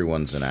age,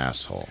 everyone's an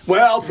asshole.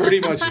 Well, pretty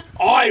much.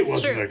 I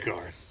wasn't, of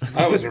course.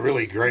 I was a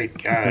really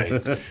great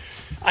guy.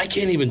 I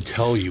can't even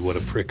tell you what a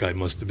prick I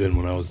must have been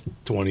when I was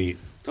 20.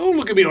 Don't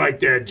look at me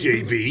like that,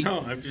 JB.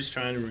 No, I'm just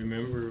trying to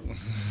remember.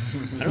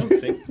 I don't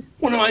think.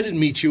 Well, no, I didn't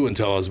meet you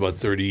until I was about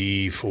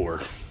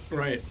 34.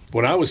 Right.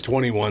 When I was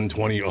 21,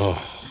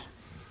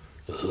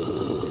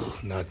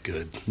 not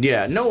good.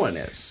 Yeah, no one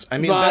is. I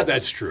mean,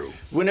 that's true.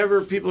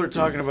 Whenever people are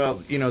talking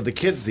about, the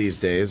kids these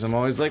days, I'm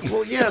always like,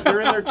 well, yeah,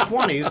 they're in their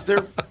 20s.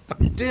 They're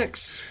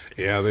dicks.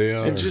 Yeah, they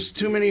are. And just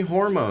too many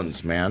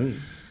hormones, man.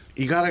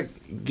 You got to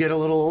get a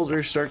little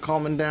older, start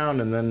calming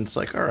down, and then it's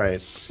like, all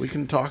right, we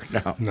can talk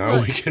now.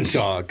 Now we can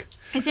talk.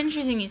 It's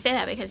interesting you say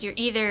that because you're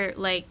either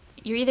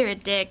a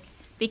dick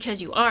because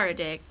you are a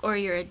dick, or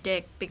you're a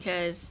dick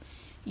because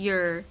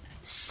you're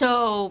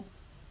so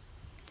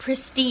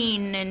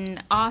pristine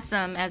and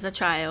awesome as a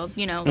child,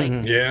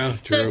 Yeah,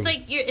 true. So it's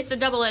like it's a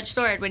double-edged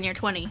sword when you're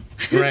 20.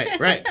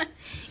 Right.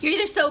 You're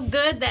either so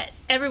good that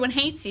everyone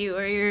hates you,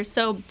 or you're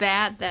so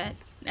bad that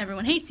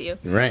everyone hates you.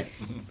 Right.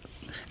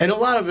 And a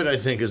lot of it, I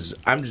think, is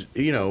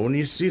when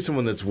you see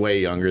someone that's way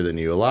younger than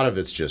you, a lot of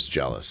it's just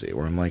jealousy.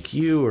 Where I'm like,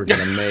 you are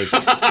gonna make,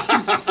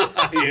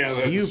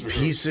 you true.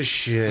 Piece of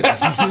shit,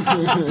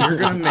 you're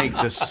gonna make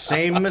the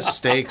same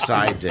mistakes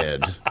I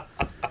did.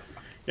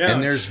 Yeah.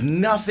 And there's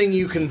nothing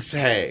you can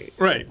say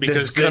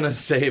that's going to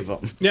save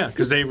them. Yeah,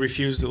 because they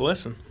refuse to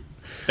listen.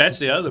 That's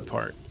the other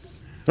part.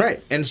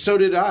 Right. And so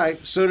did I.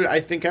 I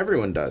think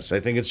everyone does. I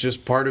think it's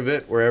just part of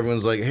it where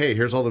everyone's like, hey,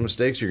 here's all the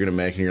mistakes you're going to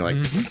make. And you're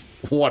like,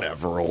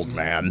 whatever, old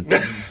man.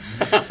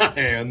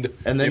 and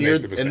then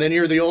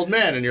you're the old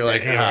man and you're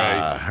like,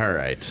 all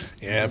right.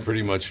 Yeah,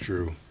 pretty much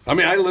true. I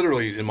mean, I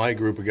literally, in my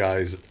group of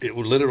guys, it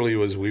literally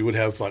was we would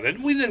have fun.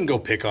 And we didn't go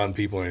pick on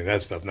people or any of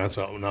that stuff. And that's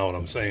not what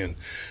I'm saying.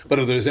 But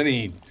if there's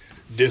any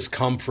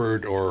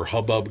discomfort or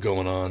hubbub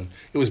going on,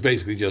 it was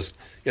basically just,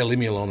 leave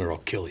me alone or I'll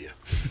kill you.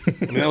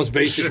 I mean, that was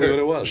basically what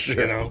it was,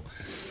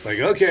 Like,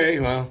 okay,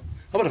 well,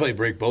 how about if I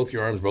break both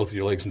your arms, both of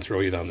your legs, and throw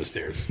you down the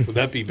stairs? Would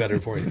that be better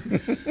for you?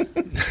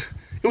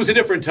 It was a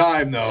different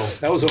time, though.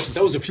 That was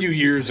a few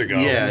years ago.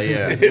 Yeah.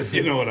 If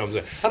you know what I'm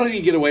saying. I don't think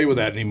you get away with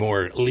that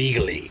anymore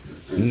legally.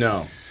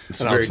 No. It's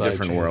a very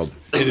different world.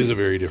 It is a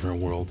very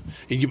different world.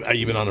 You've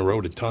been on the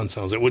road a ton,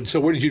 sounds like. So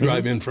where did you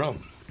drive in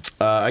from?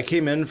 I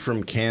came in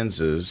from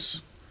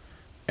Kansas.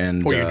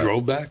 And, you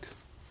drove back?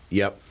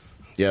 Yep.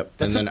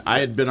 I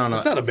had been on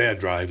That's not a bad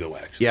drive, though,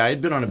 actually. Yeah, I had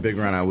been on a big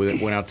run. I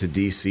went out to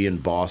D.C.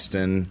 and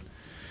Boston.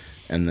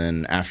 And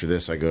then after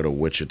this, I go to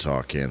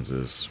Wichita,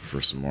 Kansas for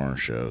some more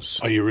shows.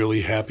 Are you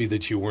really happy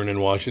that you weren't in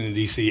Washington,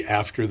 D.C.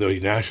 after the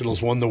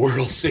Nationals won the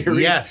World Series?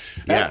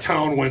 Yes. That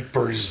town went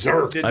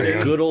berserk.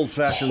 A good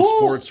old-fashioned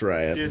sports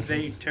riot. Did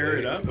they tear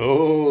it up?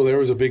 Oh, there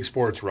was a big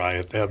sports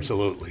riot,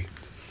 absolutely.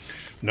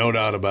 No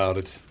doubt about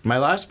it. My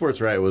last sports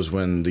riot was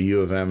when the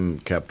U of M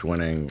kept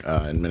winning,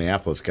 in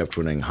Minneapolis, kept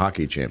winning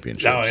hockey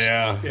championships. Oh,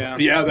 yeah.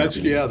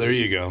 Yeah, there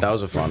you go. That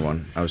was a fun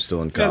one. I was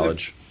still in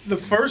college. The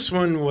first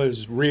one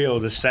was real.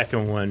 The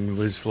second one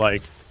was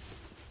like,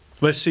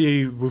 let's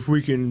see if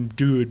we can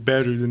do it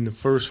better than the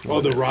first one.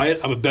 Oh, the riot?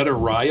 I'm a better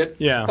riot?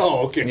 Yeah.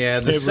 Oh, okay. Yeah,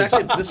 the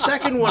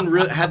second one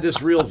had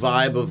this real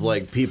vibe of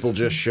like people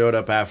just showed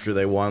up after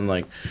they won.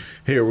 Like,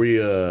 hey, are we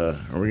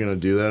gonna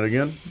do that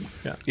again?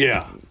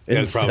 Yeah.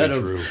 That's probably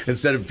true.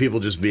 Instead of people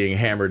just being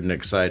hammered and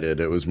excited,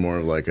 it was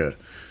more like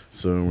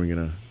so are we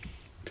gonna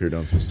tear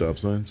down some stop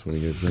signs? What do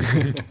you guys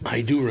think?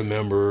 I do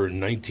remember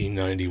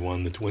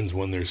 1991, the Twins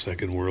won their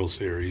second World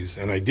Series,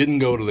 and I didn't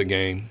go to the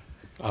game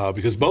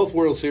because both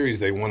World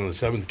Series they won in the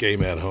seventh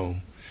game at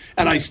home.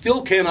 And I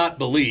still cannot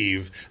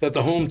believe that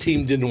the home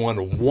team didn't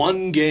win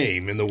one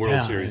game in the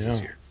World Series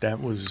this year.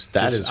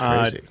 That is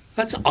crazy.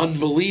 That's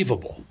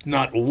unbelievable.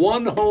 Not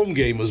one home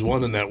game was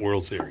won in that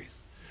World Series.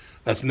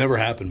 That's never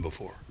happened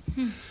before.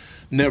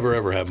 Never,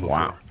 ever happened before.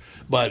 Wow.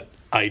 But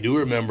I do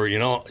remember,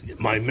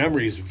 my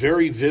memory is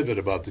very vivid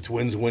about the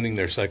Twins winning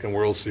their second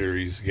World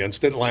Series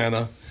against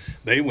Atlanta.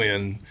 They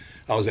win.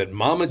 I was at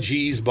Mama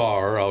G's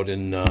bar out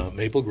in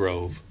Maple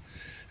Grove,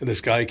 and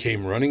this guy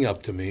came running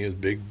up to me, a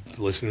big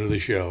listener to the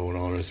show and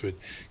all the rest of it,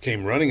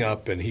 came running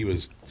up, and he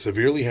was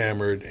severely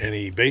hammered, and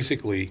he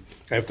basically,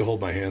 I have to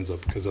hold my hands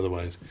up because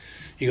otherwise,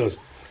 he goes,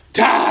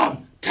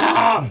 Tom!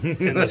 And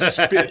the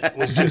spit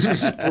was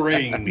just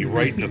spraying me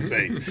right in the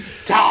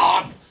face.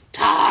 Tom!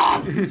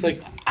 It's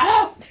like,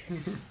 ah!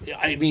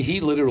 I mean,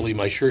 he literally,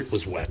 my shirt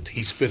was wet.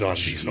 He spit on me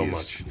so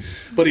much.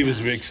 But he was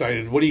very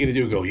excited. What are you going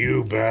to do? Go,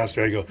 you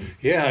bastard. I go,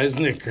 yeah,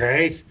 isn't it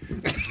great?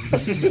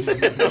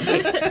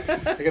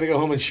 I got to go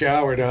home and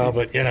shower now,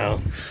 but,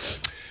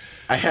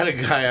 I had a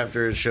guy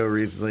after a show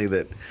recently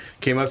that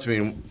came up to me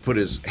and put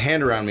his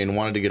hand around me and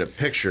wanted to get a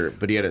picture,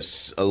 but he had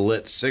a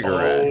lit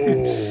cigarette.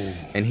 Oh.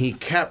 And he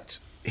kept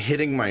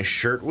hitting my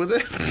shirt with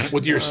it.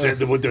 With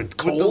the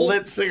coal? With the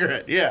lit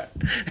cigarette, yeah.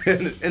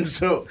 And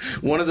so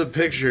one of the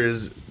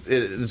pictures,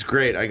 it's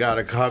great, I got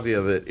a copy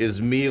of it,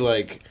 is me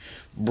like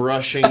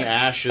brushing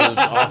ashes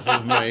off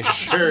of my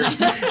shirt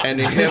and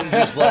him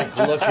just like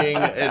looking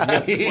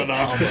at me.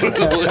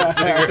 Phenomenal. What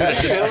the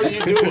hell are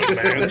you doing,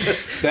 man?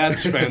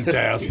 That's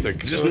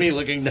fantastic. Just me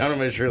looking down at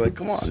my shirt like,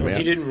 come on, so man.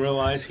 He didn't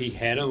realize he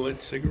had a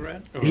lit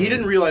cigarette? Or? He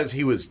didn't realize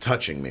he was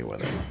touching me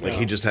with it. Like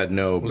he just had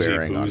no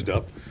bearing on it. Was he boozed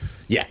up?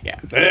 Yeah.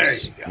 There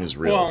He was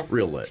real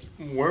lit.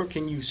 Where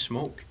can you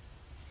smoke?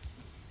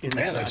 Inside?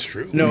 Yeah, that's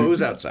true. No, it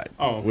was outside.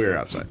 Oh. We were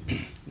outside.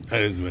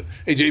 Hey,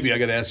 JB, I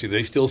got to ask you,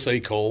 they still say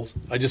coals?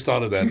 I just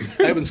thought of that.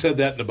 I haven't said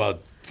that in about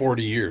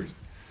 40 years.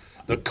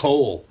 The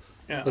coal.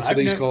 Yeah, That's what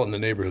they used to call it in the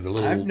neighborhood, the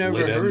little I've never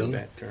lit heard end.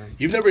 that term.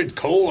 You've never had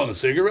coal on a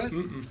cigarette?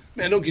 Mm-mm.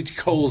 Man, don't get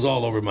your coals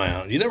all over my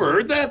house. You never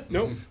heard that?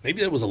 Nope.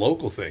 Maybe that was a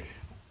local thing.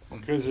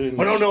 Because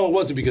no, it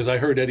wasn't, because I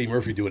heard Eddie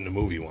Murphy do it in a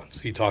movie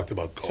once. He talked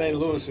about coals. St.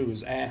 Louis, it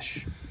was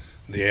ash.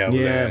 Yeah,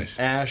 with ash.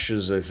 Ash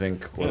is, I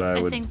think, what I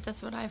would... I think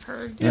that's what I've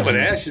heard. Yeah, but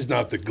ash is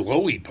not the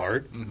glowy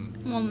part.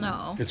 Mm-hmm. Well,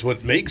 no. It's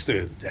what makes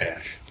the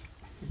ash.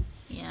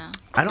 Yeah.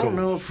 I don't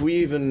know if we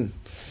even...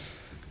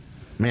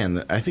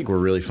 Man, I think we're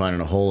really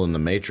finding a hole in the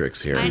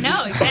matrix here. I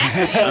know,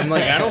 exactly. I'm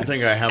like, I don't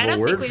think I have a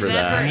word for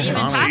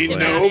that. See,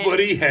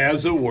 nobody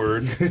has a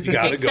word. You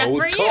got to go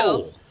with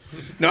coal.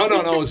 No.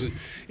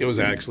 It was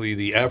actually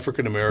the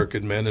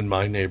African-American men in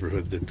my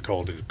neighborhood that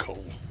called it a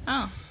coal.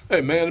 Oh. Hey,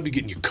 man, I'll be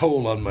getting you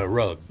coal on my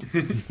rug.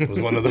 It was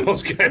one of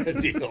those kind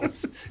of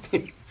deals.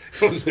 It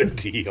was a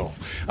deal.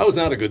 I was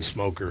not a good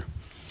smoker.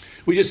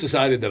 We just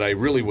decided that I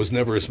really was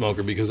never a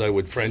smoker because I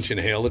would French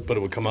inhale it, but it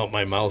would come out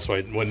my mouth, so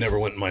it never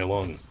went in my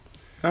lungs.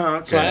 Oh,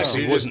 okay. So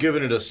you're just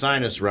giving it a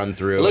sinus run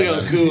through. Look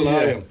how cool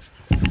I am.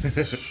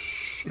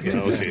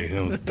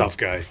 Okay, tough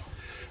guy.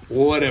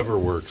 Whatever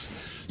works.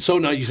 So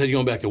now you said you're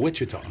going back to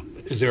Wichita.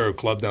 Is there a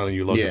club down there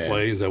you love to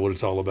play? Is that what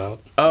it's all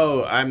about?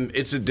 Oh,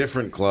 it's a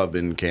different club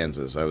in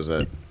Kansas. I was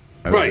at.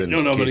 Right.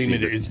 No. But I mean,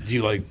 do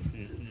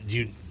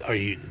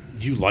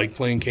you like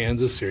playing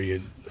Kansas? Or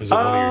it's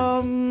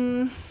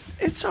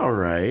all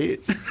right.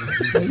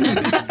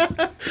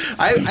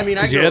 I mean,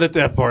 you edit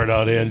that part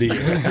out, Andy.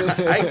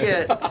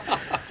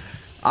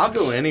 I'll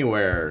go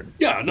anywhere.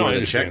 Yeah, no, I the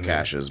understand check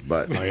cashes,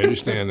 but I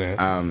understand that.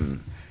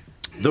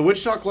 The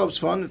Wichita Club's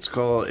fun.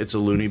 It's a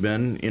loony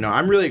bin.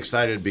 I'm really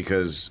excited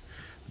because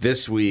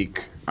this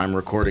week I'm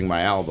recording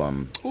my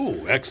album.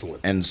 Ooh,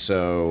 excellent. And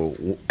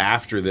so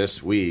after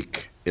this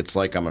week, it's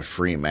like I'm a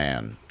free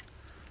man.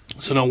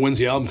 So now when's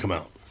the album come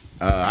out?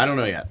 I don't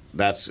know yet.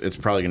 It's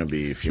probably going to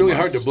be a few It's really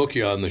months. hard to book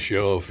you on the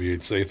show if you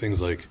say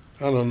things like,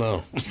 I don't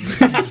know.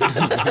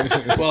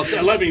 Well,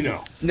 let me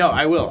know. No,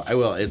 I will.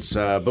 It's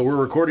but we're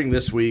recording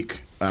this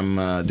week. I'm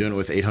doing it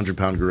with 800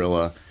 Pound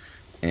Gorilla.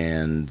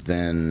 And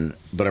then,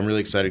 but I'm really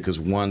excited because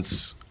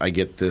once I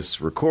get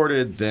this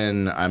recorded,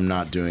 then I'm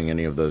not doing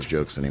any of those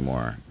jokes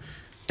anymore.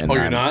 And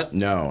you're not?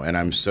 No, and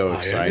I'm so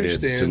excited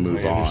to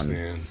move on.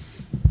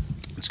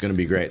 It's going to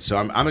be great. So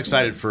I'm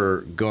excited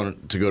for go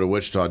to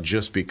Wichita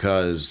just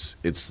because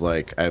it's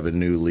like I have a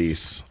new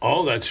lease.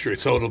 Oh, that's true.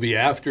 So it'll be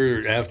after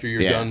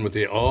you're done with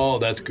the. Oh,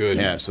 that's good.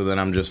 Yeah. So then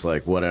I'm just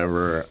like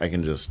whatever. I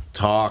can just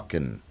talk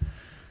and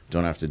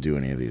don't have to do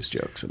any of these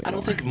jokes anymore. I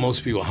don't think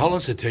most people. How long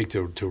does it take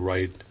to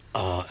write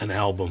an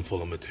album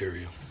full of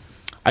material?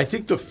 I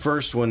think the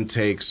first one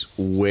takes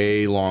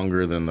way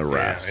longer than the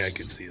rest. Yeah, I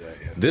can see that.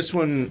 Yeah. This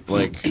one,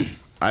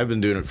 I've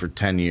been doing it for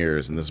 10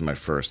 years, and this is my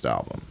first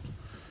album.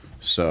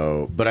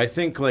 So, but I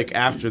think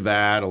after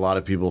that, a lot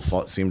of people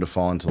seem to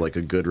fall into a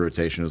good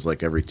rotation is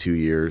every 2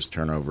 years,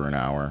 turn over an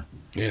hour.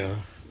 Yeah.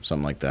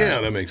 Something like that. Yeah,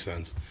 that makes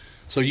sense.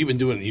 So you've been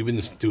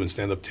doing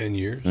stand up 10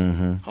 years.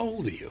 Mm-hmm. How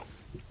old are you?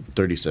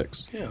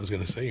 36. Yeah, I was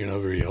going to say you're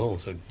not very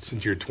old. So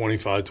since you're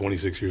 25,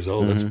 26 years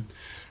old, Mm-hmm.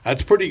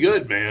 that's pretty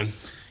good, man.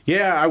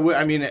 Yeah,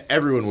 I mean,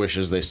 everyone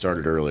wishes they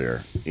started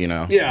earlier,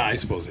 Yeah, I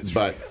suppose it's.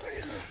 But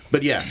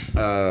But yeah,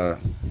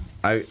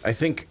 I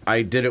think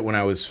I did it when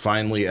I was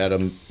finally at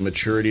a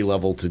maturity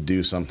level to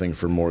do something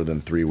for more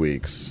than 3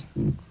 weeks.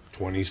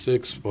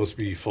 26, supposed to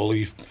be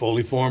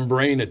fully formed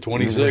brain at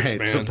 26, right,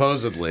 man.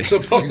 Supposedly.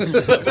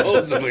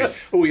 Supposedly.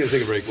 Oh, we got to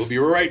take a break. We'll be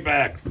right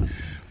back.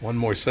 One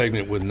more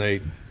segment with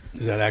Nate.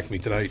 Is that Acme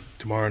tonight,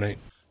 tomorrow night?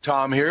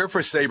 Tom here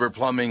for Sabre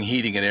Plumbing,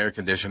 Heating, and Air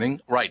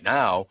Conditioning. Right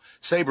now,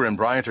 Sabre and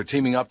Bryant are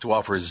teaming up to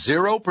offer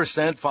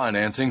 0%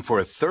 financing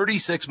for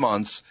 36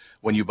 months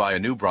when you buy a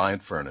new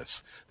Bryant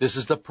furnace. This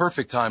is the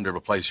perfect time to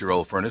replace your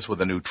old furnace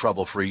with a new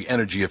trouble-free,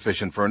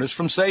 energy-efficient furnace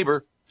from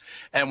Sabre.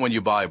 And when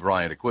you buy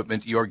Bryant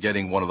equipment, you're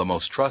getting one of the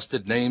most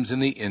trusted names in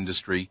the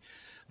industry.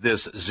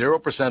 This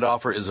 0%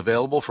 offer is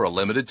available for a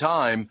limited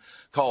time.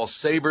 Call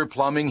Sabre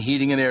Plumbing,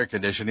 Heating, and Air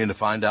Conditioning to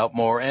find out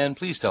more, and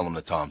please tell them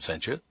that Tom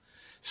sent you.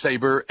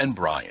 Sabre and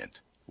Bryant,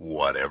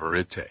 whatever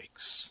it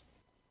takes.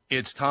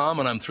 It's Tom,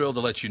 and I'm thrilled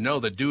to let you know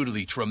that due to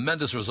the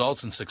tremendous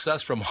results and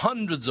success from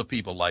hundreds of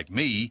people like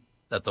me,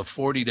 that the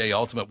 40-day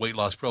Ultimate Weight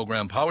Loss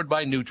Program powered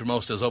by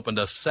Nutrimost has opened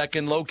a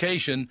second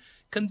location,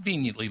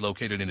 conveniently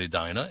located in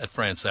Edina at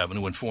France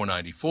Avenue and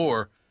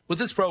 494. With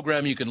this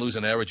program, you can lose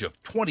an average of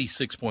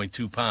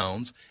 26.2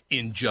 pounds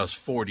in just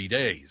 40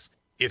 days.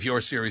 If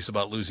you're serious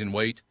about losing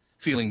weight,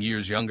 feeling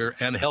years younger,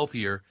 and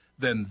healthier,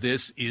 then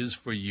this is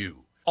for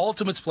you.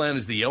 Ultimate's plan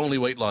is the only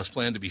weight loss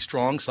plan to be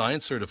strong,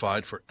 science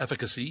certified for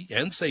efficacy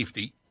and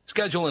safety.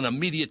 Schedule an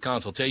immediate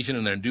consultation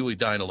in their new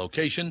Edina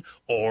location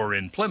or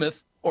in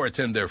Plymouth, or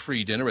attend their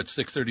free dinner at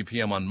 6:30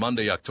 p.m. on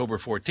Monday, October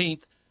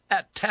 14th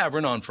at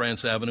Tavern on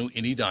France Avenue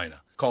in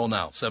Edina. Call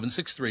now,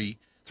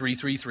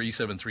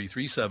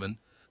 763-333-7337.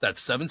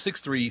 That's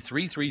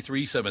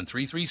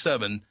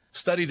 763-333-7337.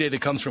 Study data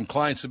comes from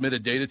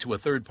client-submitted data to a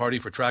third party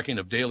for tracking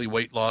of daily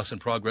weight loss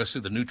and progress through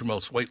the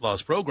Nutrimost weight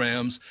loss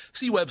programs.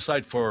 See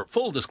website for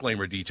full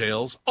disclaimer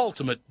details,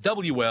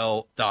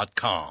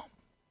 ultimatewl.com.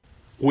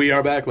 We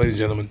are back, ladies and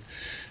gentlemen.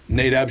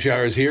 Nate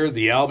Abshire is here.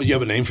 The album, you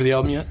have a name for the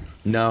album yet?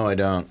 No, I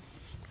don't.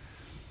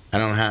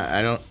 Well,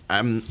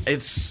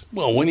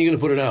 when are you going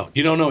to put it out?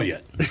 You don't know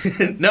yet.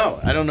 No,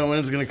 I don't know when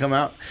it's going to come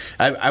out.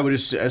 I would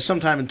assume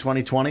sometime in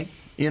 2020,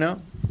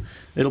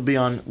 It'll be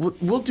on.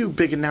 We'll do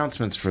big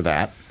announcements for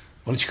that.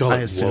 Why don't you call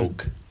it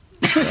woke?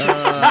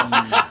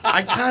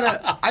 I kind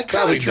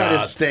of try to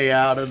stay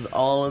out of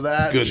all of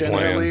that. Good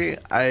generally.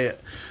 plan.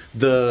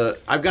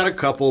 I've got a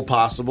couple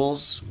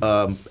possibles.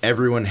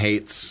 Everyone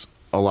hates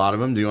a lot of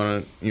them. Do you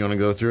want to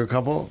go through a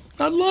couple?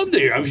 I'd love to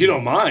hear, if you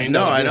don't mind.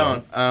 No, I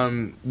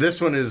don't.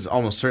 This one is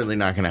almost certainly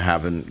not going to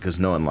happen because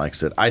no one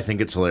likes it. I think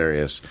it's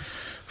hilarious.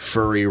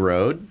 Furry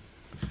Road.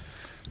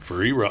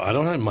 Furry Road. I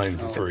don't have mind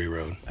for Furry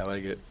Road. I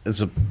like it.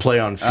 It's a play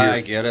on I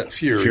get it.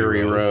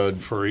 Fury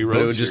Road. Furry Road.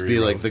 But it would just be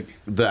like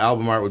the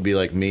album art would be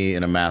like me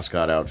in a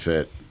mascot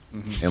outfit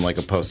in like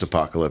a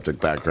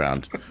post-apocalyptic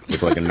background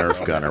with like a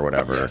Nerf gun or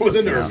whatever. With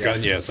a Nerf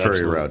gun, yes.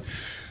 Furry absolutely. Road.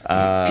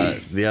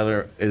 The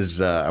other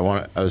is I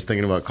was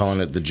thinking about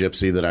calling it The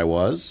Gypsy That I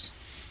Was.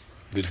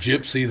 The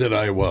Gypsy That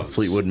I Was.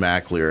 Fleetwood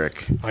Mac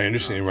lyric. I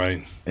understand,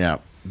 right? Yeah.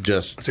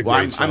 That's a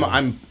great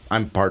song.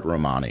 I'm part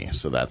Romani,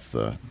 so that's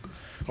the.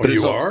 Oh,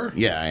 you are?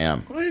 Yeah, I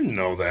am. I didn't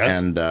know that.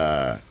 And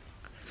I'm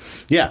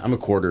a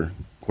quarter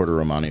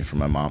Romani from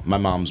my mom. My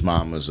mom's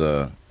mom was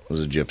a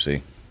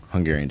gypsy,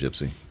 Hungarian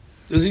gypsy.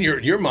 Isn't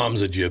your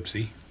mom's a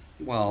gypsy?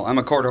 Well, I'm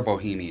a quarter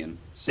Bohemian.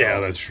 So yeah,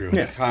 that's true.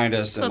 Yeah. Kind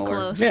of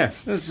similar. So close. Yeah,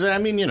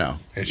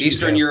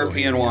 Eastern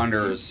European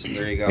wanderers.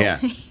 There you go. Yeah.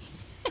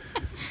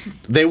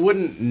 They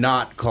wouldn't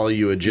not call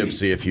you a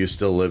gypsy if you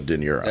still lived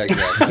in Europe.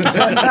 Exactly.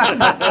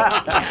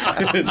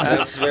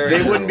 That's very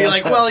They true. wouldn't be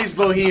like, well, he's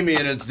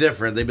Bohemian, it's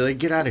different. They'd be like,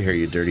 get out of here,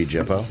 you dirty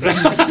Gyppo. Dude,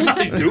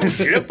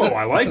 Gyppo.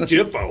 I like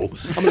Gyppo.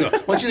 I'm gonna go,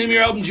 why don't you name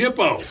your album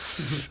Gyppo?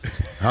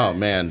 Oh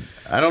man,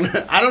 I don't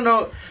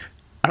know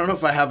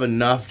if I have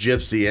enough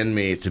gypsy in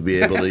me to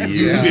be able to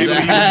use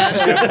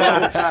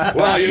that.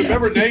 Wow, you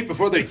remember Nate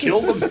before they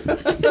killed him?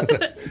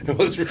 It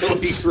was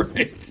really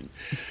great.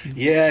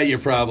 Yeah, you're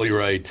probably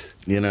right.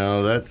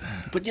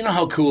 But you know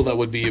how cool that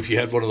would be if you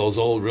had one of those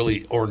old,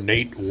 really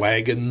ornate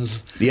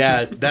wagons?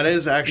 Yeah, that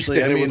is actually.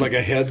 Standing with like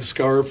a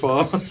headscarf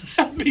on.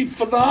 That'd be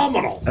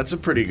phenomenal. That's a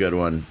pretty good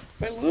one.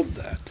 I love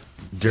that.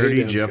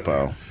 Dirty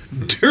Gyppo.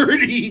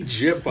 Dirty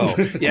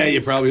Gyppo. Yeah,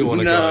 you probably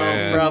want to call it.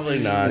 No, probably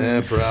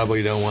not.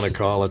 Probably don't want to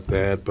call it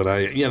that. But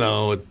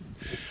how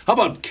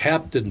about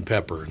Captain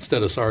Pepper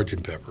instead of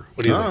Sergeant Pepper?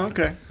 What do you think? Oh,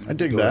 okay. I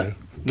dig that.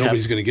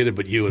 Nobody's going to get it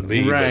but you and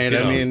me. Right.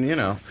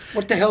 But,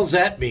 What the hell's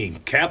that mean?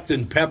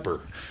 Captain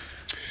Pepper.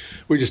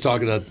 We were just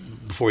talking about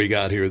before you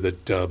got here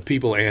that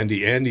people,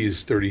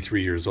 Andy's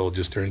 33 years old,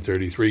 just turned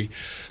 33.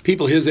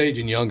 People his age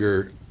and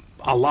younger,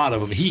 a lot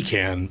of them, he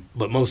can,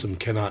 but most of them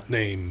cannot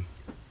name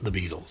the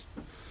Beatles.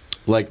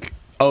 Like,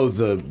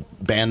 the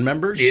band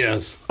members?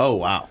 Yes. Oh,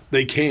 wow.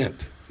 They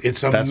can't.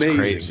 It's amazing. That's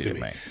crazy to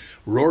me.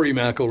 Rory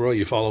McIlroy,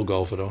 you follow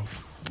golf at all?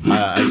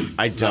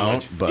 I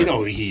don't, but... You know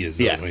who he is,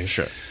 yeah, though,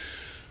 sure.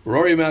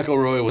 Rory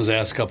McIlroy was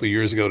asked a couple of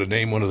years ago to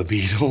name one of the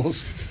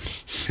Beatles.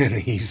 And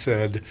he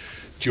said,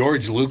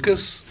 George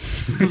Lucas?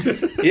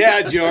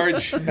 Yeah,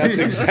 George. That's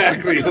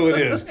exactly who it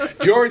is.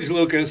 George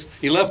Lucas.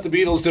 He left the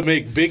Beatles to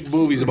make big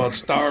movies about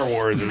Star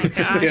Wars. And, to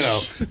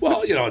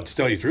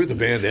tell you the truth, the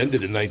band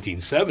ended in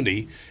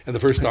 1970, and the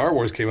first Star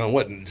Wars came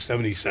out, in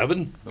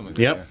 77?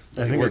 Yep.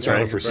 He worked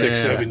on it for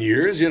 7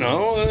 years,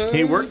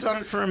 He worked on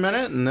it for a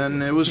minute, and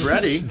then it was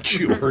ready.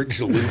 George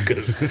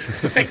Lucas.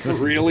 Like,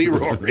 really,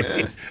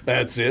 Rory?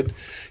 That's it?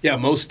 Yeah,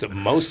 most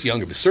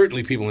younger,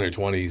 certainly people in their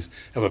 20s,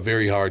 have a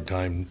very hard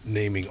time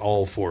naming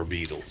all 4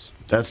 Beatles.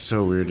 That's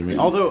so weird to me.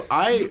 Although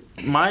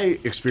my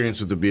experience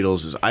with the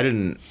Beatles is I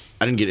didn't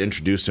get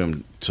introduced to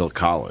them till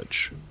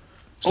college.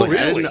 So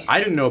really? I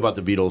didn't know about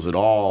the Beatles at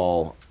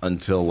all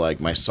until like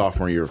my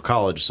sophomore year of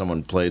college.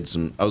 Someone played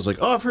some. I was like,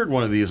 oh, I've heard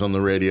one of these on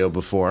the radio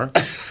before.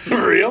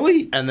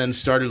 Really? And then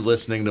started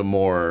listening to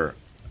more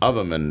of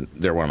them, and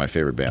they're one of my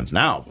favorite bands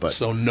now. But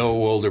so no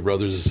older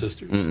brothers or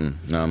sisters?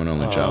 No, I'm an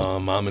only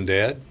child. Mom and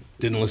dad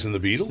didn't listen to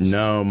the Beatles?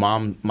 No,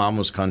 mom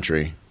was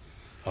country.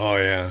 Oh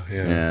yeah.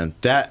 And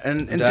dad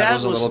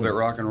was a little bit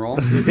rock and roll.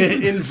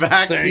 In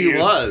fact, he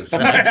was.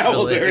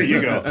 Well, there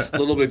you go. A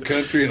little bit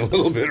country and a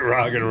little bit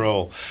rock and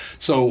roll.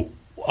 So,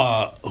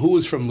 who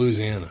was from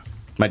Louisiana?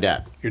 My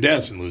dad. Your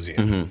dad's from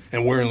Louisiana. Mm-hmm.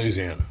 And where in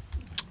Louisiana?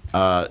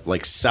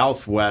 Like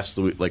southwest,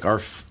 like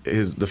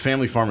the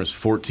family farm is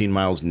 14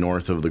 miles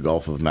north of the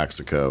Gulf of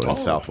Mexico in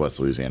southwest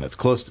Louisiana. It's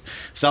close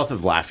south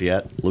of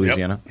Lafayette,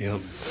 Louisiana. Yep.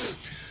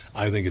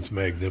 I think it's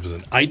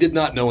magnificent. I did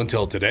not know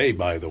until today,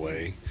 by the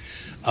way.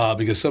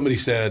 Because somebody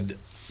said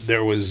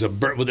there was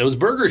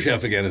Burger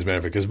Chef again, as a matter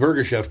of fact, because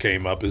Burger Chef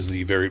came up as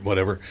the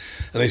and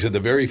they said the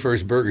very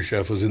first Burger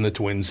Chef was in the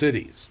Twin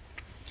Cities.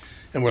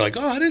 And we're like,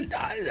 are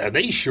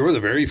they sure the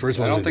very first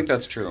one? I don't think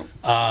that's true.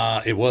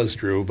 It was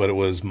true, but it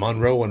was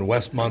Monroe and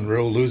West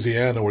Monroe,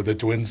 Louisiana, were the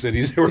Twin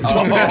Cities. They were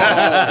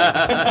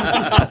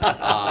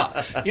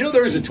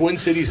there's a Twin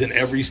Cities in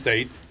every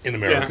state in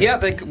America. Yeah,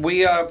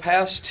 we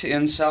passed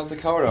in South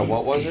Dakota.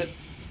 What was it?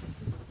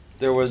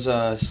 There was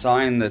a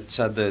sign that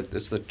said that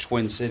it's the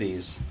Twin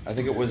Cities. I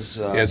think it was...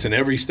 it's in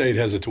every state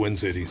has a Twin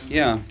Cities.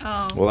 Yeah.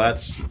 Oh. Well,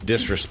 that's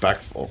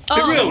disrespectful. It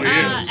really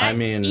is. I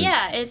mean...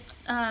 Yeah, it...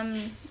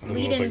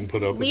 Lead and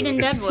Deadwood.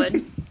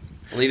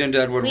 Lead and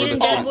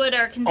Deadwood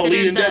are considered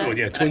Lead and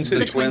Deadwood, Twin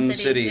Cities. The Twin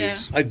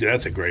Cities. Yeah.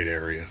 That's a great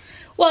area.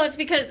 Well, it's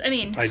because I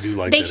do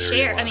like they that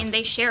share. area a lot.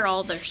 They share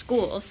all their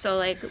schools. So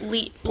like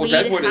Lead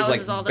Deadwood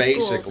houses is all the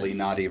basically schools.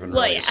 not even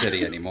really a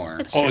city anymore.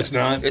 It's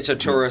not. It's a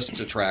tourist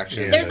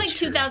attraction. Yeah, there's like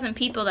 2,000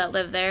 people that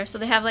live there, so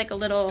they have like a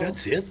little.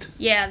 That's it.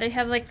 Yeah, they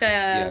have like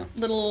a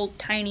little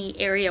tiny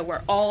area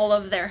where all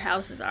of their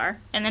houses are,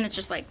 and then it's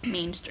just like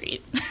Main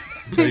Street.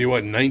 Tell you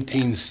what,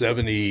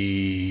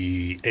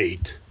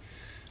 1978,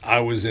 I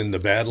was in the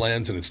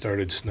Badlands and it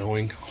started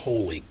snowing.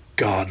 Holy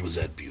God, was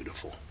that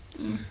beautiful!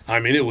 I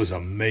mean, it was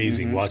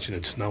amazing watching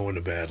it snow in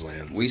the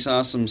Badlands. We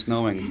saw some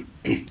snowing.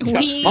 We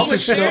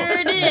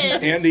sure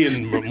did. Andy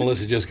and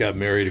Melissa just got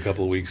married a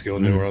couple of weeks ago,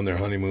 and they were on their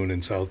honeymoon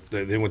in South.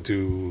 They went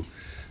to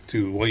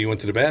you went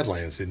to the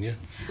Badlands, didn't you?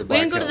 The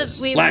Black Hills.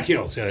 Black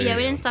Hills. Yeah,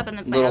 we didn't stop in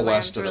the Badlands. Little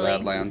west of the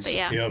Badlands. But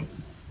yeah. Yep.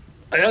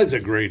 That's a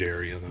great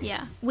area, though.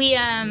 Yeah, we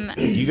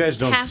You guys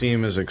don't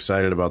seem as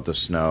excited about the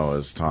snow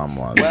as Tom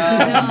was.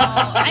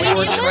 Well, we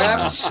were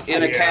trapped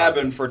in a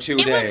cabin for 2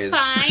 days. It was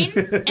fine.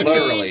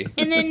 Literally.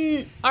 And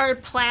then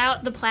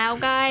the plow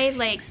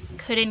guy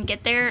couldn't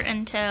get there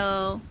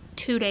until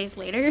 2 days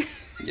later.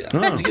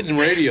 Yeah. You get in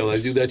radio. I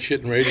do that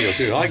shit in radio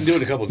too. I can do it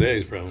in a couple of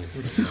days, probably.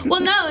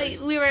 Well, no,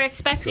 we were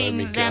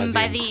expecting them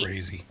by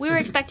crazy. We were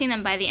expecting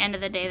them by the end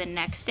of the day, the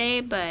next day,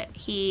 but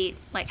he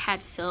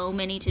had so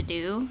many to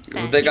do.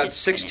 That they got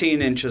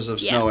 16 inches of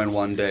snow in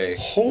one day.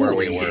 Where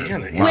we were.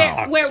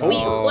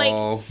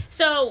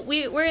 So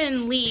we were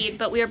in lead,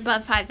 but we were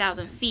above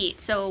 5,000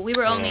 feet, so we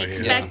were only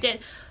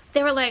expected.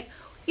 They were like,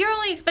 you're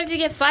only expected to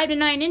get 5 to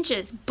 9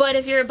 inches, but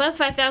if you're above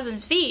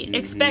 5,000 feet,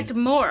 expect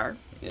more.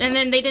 Yeah. And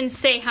then they didn't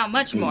say how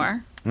much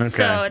more. Okay.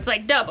 So it's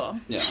like double.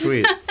 Yeah.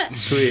 Sweet.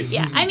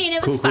 Yeah, I mean,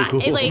 it was fine. Cool.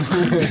 It was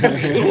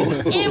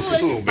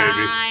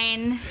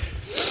fine.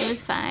 It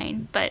was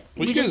fine, but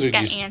we just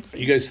got antsy.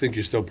 You guys think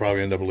you still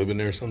probably end up living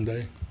there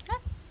someday?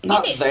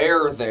 Not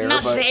there, but in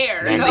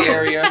the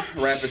area,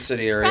 Rapid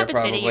City area, probably.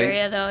 Rapid City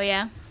area, though,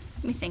 yeah.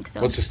 We think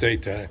so. What's the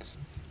state tax?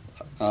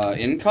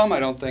 Income? I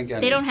don't think any.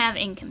 They don't have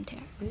income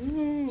tax.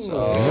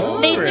 So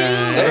they do.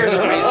 There's a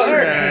reason.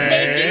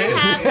 They do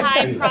have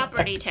high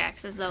property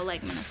taxes, though,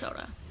 like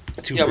Minnesota.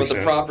 2%. Yeah, but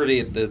the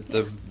property,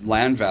 the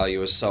land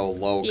value is so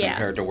low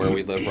compared to where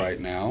we live right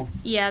now.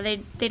 Yeah,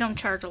 they don't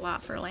charge a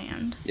lot for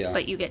land,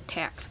 but you get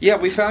taxed. Yeah,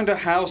 we found a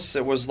house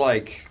that was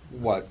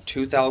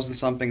 2,000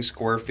 something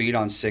square feet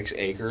on 6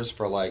 acres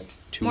for $250.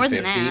 More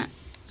than that.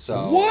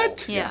 So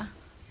what? Yeah.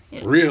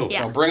 Real.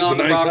 Yeah. So bring on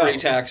the property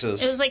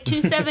taxes. It was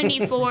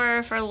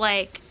 $274 for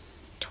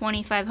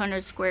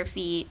 2,500 square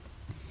feet.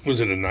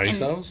 Was it a nice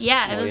house?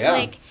 Yeah, it was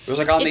it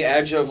was on the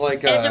edge of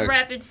edge of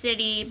Rapid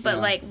City,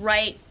 but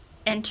right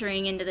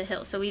entering into the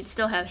hills. So we'd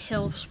still have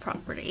hills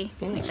property.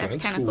 That's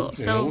kind of cool.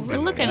 Yeah, So we've we're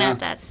been looking there. at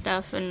that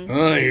stuff. And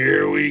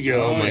here we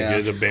go. My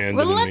kid abandoned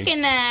we're me.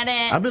 looking at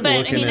it. I've been but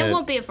looking it at-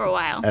 won't be for a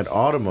while. At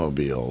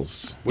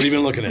automobiles. What have you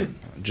been looking at?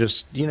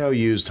 Just,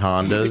 used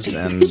Hondas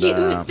and Used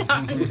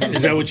Hondas.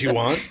 Is that what you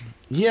want?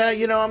 Yeah,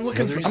 I'm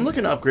looking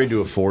to upgrade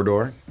to a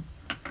 4-door.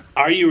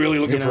 Are you really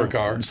looking for a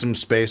car? Some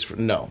space for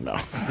no.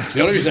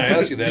 The only reason I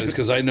ask you that is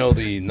because I know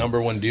the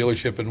 #1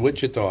 dealership in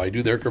Wichita. I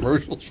do their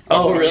commercials.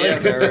 Oh, really? Yeah,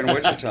 they're in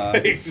Wichita.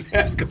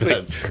 Exactly.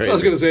 That's crazy. So I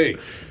was going to say,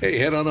 hey,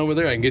 head on over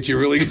there. I can get you a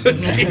really good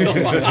deal.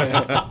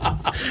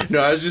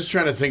 No, I was just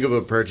trying to think of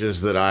a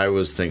purchase that I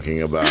was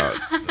thinking about.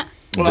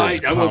 Well, I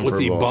went with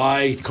the comparable.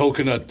 Bai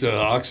coconut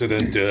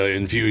oxidant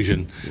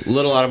infusion.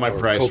 Little out of my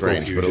price Cocoa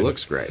range, but fusion. it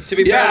looks great. To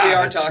be fair, we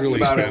are it's talking really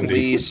about at spendy.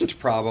 least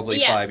probably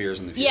 5 years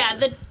in the future.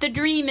 Yeah, the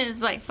dream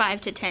is like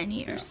 5 to 10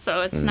 years.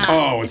 So it's not.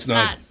 Oh, it's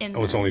not. in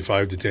It's only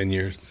 5 to 10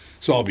 years.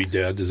 So I'll be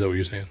dead. Is that what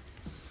you're saying?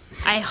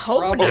 I hope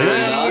Probably not.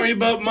 Don't worry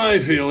about my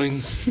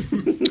feelings.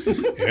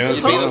 Yeah,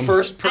 You'd be the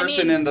first I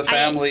person mean, in the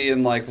family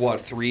in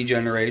 3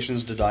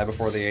 generations to die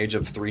before the age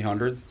of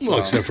 300. Well,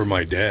 except for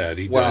my dad.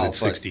 He died at but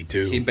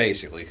 62. He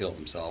basically killed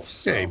himself.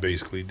 So. Yeah, he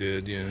basically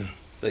did, yeah.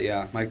 But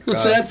yeah, my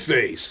What's that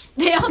face?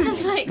 They all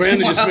just like.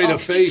 Brandon just made a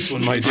face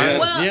when my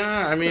dad... Well,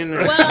 Yeah, I mean,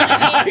 well,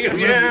 I mean, I'm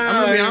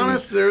gonna be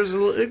honest.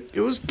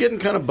 It was getting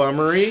kind of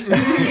bummery.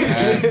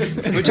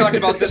 We talked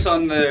about this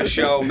on the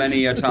show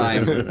many a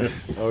time. Okay.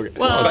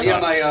 well, But yeah,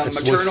 my That's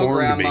what maternal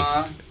formed me.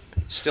 grandma,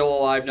 still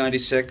alive,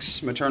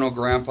 96. Maternal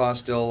grandpa,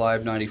 still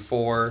alive,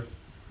 94.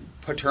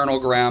 Paternal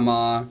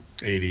grandma,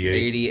 88.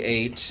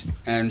 88.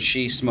 And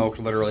she smoked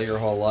literally her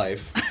whole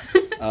life.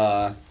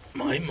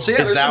 My mom. So yeah,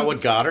 Is there's that some-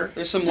 what got her?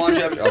 There's some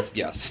longevity. Oh,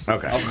 yes.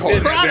 Okay. Of course.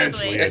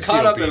 Eventually. It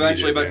caught up COPD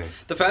eventually, did, but yeah.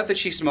 the fact that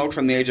she smoked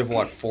from the age of,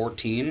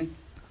 14?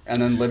 And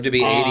then lived to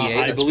be 88, I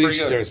that's believe pretty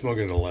she good. started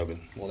smoking at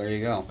 11. Well, there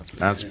you go.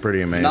 That's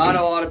pretty amazing. Not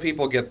a lot of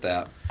people get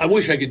that. I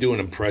wish I could do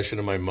an impression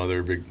of my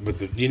mother, but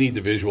you need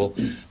the visual.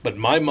 But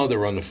my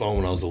mother on the phone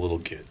when I was a little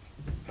kid.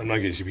 I'm not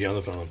kidding. She'd be on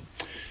the phone,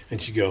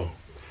 and she'd go,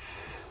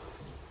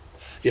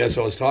 yeah,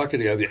 so I was talking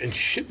to her, and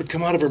shit would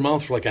come out of her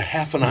mouth for like a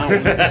half an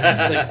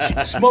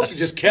hour. Smoke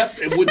just kept,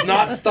 it would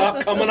not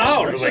stop coming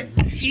out. I was like,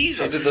 So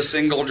Jesus. did the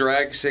single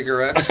drag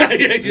cigarette.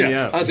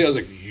 yeah. Honestly, I was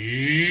like,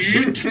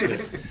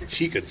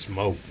 she could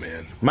smoke,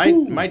 man.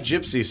 My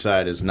gypsy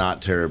side is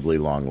not terribly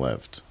long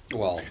lived.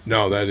 Well,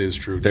 No, that is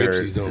true.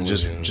 They're Gypsies don't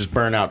just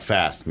burn out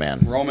fast, man.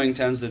 roaming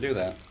tends to do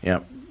that.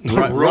 Yep.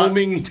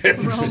 Roaming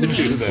tends to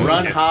do that.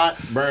 Run hot,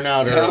 burn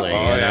out early.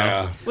 Oh,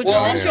 yeah. which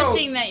Well, is also-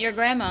 interesting that your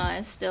grandma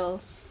is still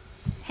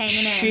hanging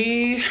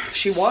in.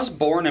 She was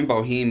born in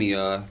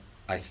Bohemia,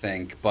 I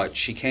think, but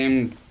she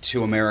came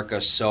to America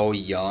so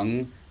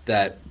young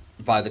that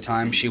by the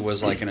time she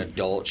was like an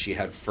adult, she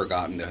had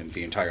forgotten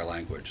the entire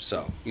language.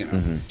 So,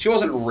 she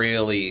wasn't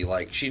really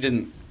she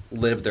didn't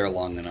live there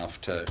long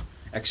enough to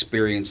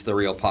experience the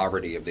real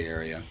poverty of the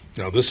area.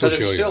 No, this will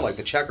Because show it's still you.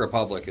 the Czech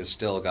Republic has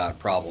still got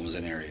problems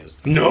in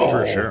areas. No,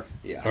 For sure.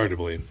 Yeah. Hard to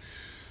believe.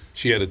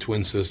 She had a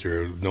twin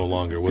sister, no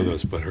longer with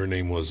us, but her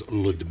name was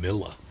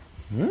Ludmilla.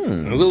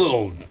 It was a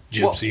little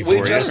gypsy we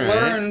for just you.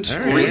 learned All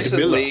right.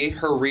 recently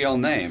her real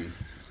name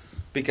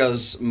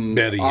because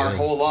Betty, our yeah.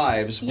 whole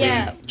lives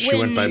Yeah, She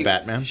went by when,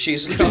 Batman.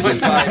 she's going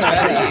by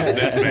Betty.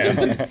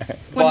 Batman.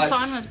 when but-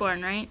 Fawn was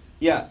born, right?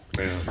 Yeah.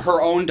 Yeah. Her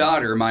own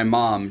daughter, my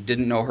mom,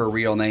 didn't know her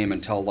real name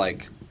until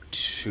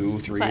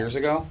 2-3 years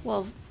ago.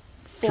 Well,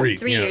 Three-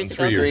 3 yeah, years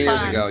 3 ago. years 3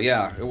 years Fawn. ago,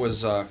 yeah. It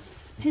was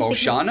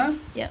Boshana?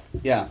 Yep.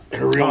 Yeah.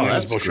 Her real Oh, name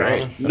is that's Boshana. great.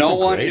 That's No a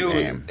one great knew.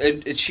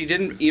 name. She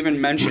didn't even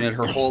mention it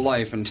her whole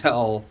life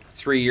until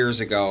 3 years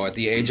ago. At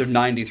the age of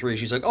 93,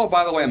 she's like, "Oh,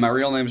 by the way, my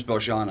real name's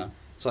Boshana."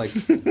 It's like,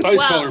 I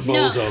just call her no,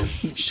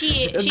 Bozo.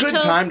 she A she good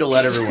told, time to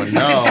let everyone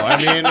know. I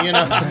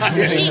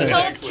mean, She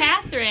told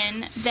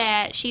Catherine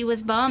that she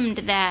was bummed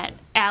that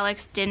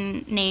Alex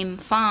didn't name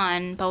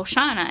Fawn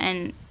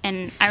Boshana,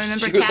 and I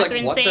remember she was like,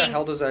 Catherine "What the saying,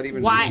 hell does that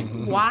even "Why?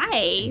 mean?"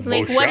 Why?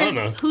 Like, what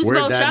Boshana? is who's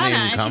Where'd that Boshana?" name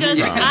And she come goes,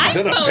 from? "I'm Is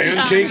that a Boshana."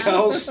 pancake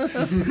house?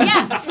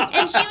 Yeah,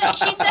 and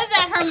she said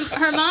that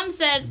her mom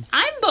said,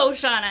 "I'm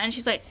Boshana," and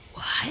she's like,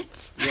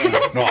 "What?"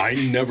 No, I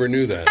never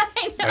knew that.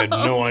 I had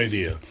no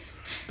idea.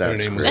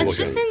 that's name was great. That's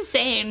just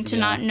insane to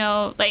not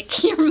know.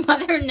 Like, your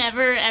mother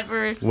never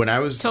ever When I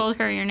was told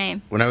her your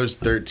name. When I was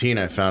 13,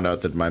 I found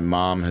out that my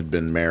mom had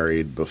been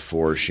married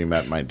before she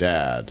met my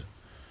dad.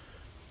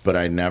 But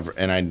I never,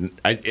 and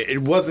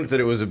it wasn't that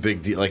it was a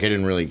big deal. Like, I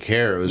didn't really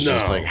care. It was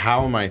just No. like,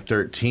 how am I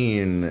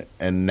 13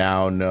 and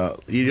now no?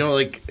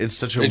 Like, it's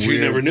such a And weird.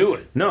 you never knew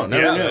it. No,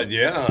 never yeah, knew.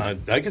 Yeah,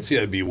 I could see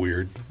that'd be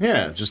weird.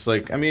 Yeah, just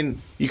like, I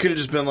mean, you could have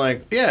just been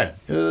like, yeah,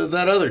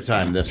 that other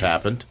time this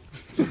happened.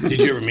 Did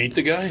you ever meet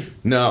the guy?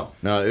 No.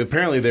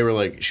 Apparently they were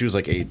like, she was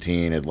like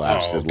 18. It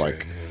lasted okay,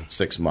 like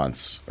 6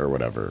 months or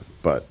whatever.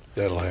 But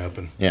That'll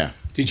happen. yeah.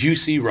 Did you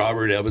see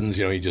Robert Evans?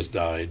 He just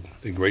died.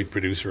 The great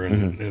producer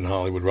in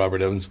Hollywood,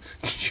 Robert Evans.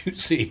 Did you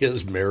see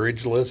his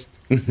marriage list?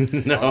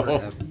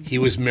 No. He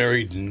was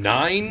married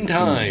 9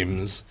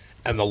 times,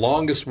 and the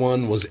longest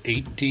one was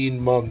 18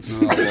 months.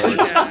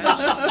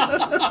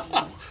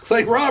 It's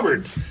like,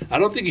 Robert, I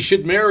don't think you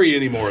should marry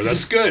anymore.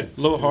 That's good.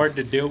 A little hard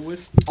to deal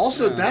with.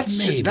 Also,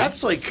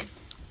 that's like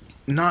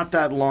not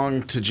that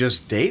long to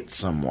just date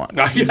someone.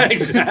 Yeah,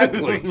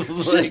 exactly.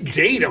 Just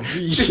date them.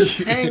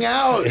 Just hang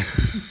out.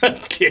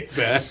 Kick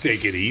back,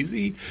 take it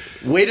easy.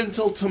 Wait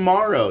until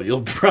tomorrow.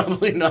 You'll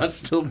probably not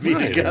still be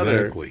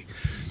together. Exactly.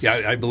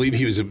 Yeah, I believe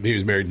he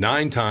was married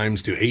 9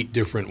 times to 8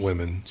 different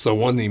women. So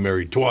one he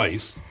married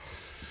twice.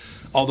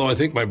 Although I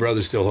think my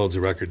brother still holds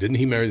the record. Didn't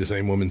he marry the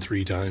same woman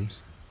 3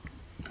 times?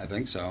 I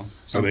think so.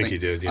 I think he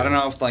did, yeah. I don't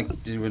know if,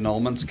 do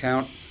annulments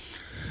count?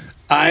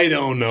 I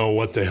don't know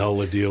what the hell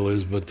the deal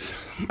is, but...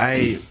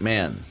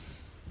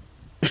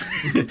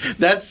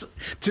 That's,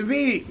 to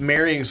me,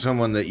 marrying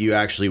someone that you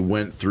actually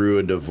went through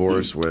a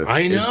divorce with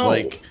is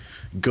like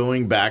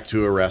going back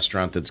to a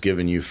restaurant that's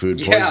given you food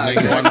poisoning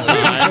one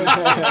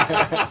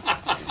time.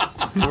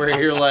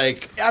 Where you're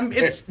like,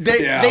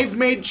 they've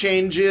made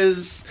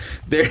changes.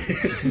 They're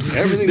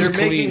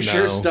making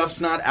sure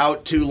stuff's not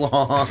out too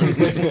long.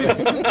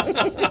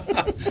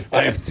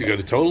 I have to go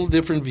to a total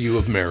different view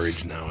of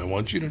marriage now. I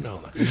want you to know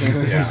that.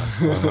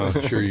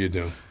 Yeah, sure you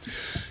do.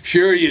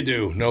 Sure you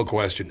do. No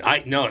question.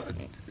 I'm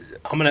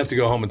gonna have to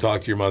go home and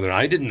talk to your mother.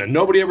 I didn't.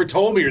 Nobody ever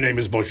told me your name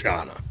is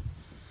Boshana.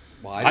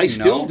 Well, I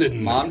still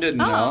didn't. Mom didn't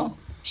know.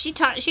 She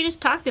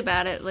just talked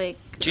about it like.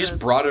 She just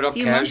brought it up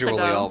casually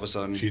all of a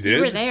sudden. She did?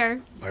 You were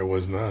there. I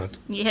was not.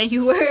 Yeah,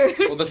 you were.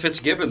 Well, the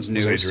Fitzgibbons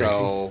knew,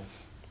 so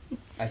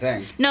I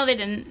think. No, they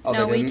didn't. Oh,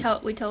 no, they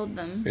didn't? we told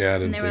them. Yeah, I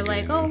didn't. And they were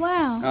like, "Oh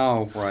wow."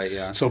 Oh, right,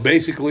 yeah. So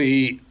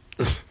basically,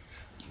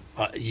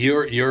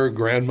 your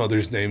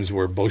grandmother's names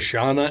were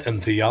Boshana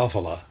and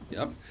Theophila.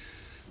 Yep.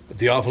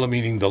 Theophila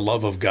meaning the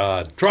love of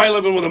God. Try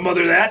living with a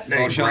mother that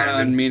name,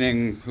 Boshana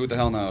meaning who the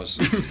hell knows.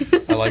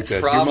 I like that.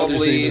 Probably your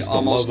mother's name is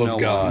the love of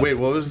God. Wait,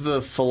 what was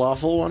the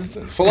falafel one?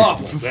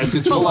 Falafel. That's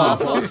its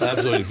falafel.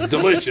 Absolutely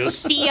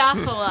delicious.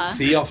 Theophila.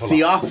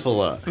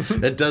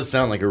 Theophila. That does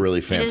sound like a really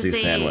fancy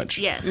sandwich.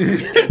 Yes.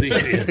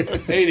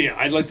 Hey,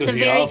 I'd like the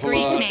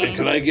Theophila. And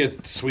could I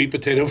get sweet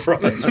potato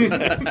fries with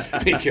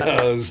that?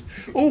 Because,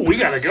 we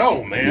got to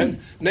go,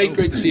 man. Nate,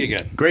 great to see you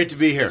again. Great to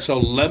be here. So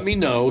let me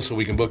know so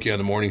we can book you on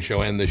the morning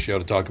show and this show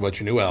to talk about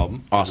your new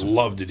album. Awesome. I'd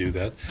love to do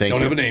that. Thank Don't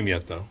you. have a name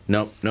yet, though.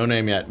 Nope, no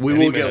name yet. We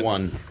will get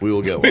one.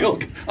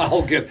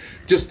 I'll get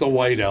just the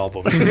white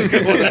album. I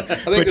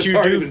think it's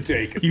already been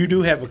taken. You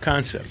do have a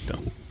concept, though.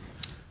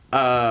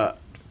 A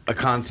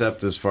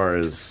concept as far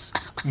as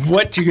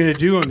what you're going to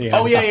do on the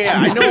album. Oh, yeah.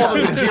 I know all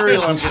the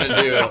material I'm going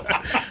to do.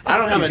 I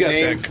don't have a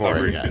name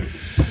for it yet.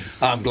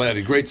 I'm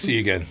glad. Great to see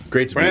you again.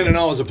 Great to Brandon, be here.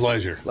 always a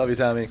pleasure. Love you,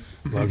 Tommy.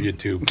 Love you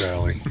too,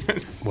 Crowley.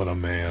 What a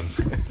man.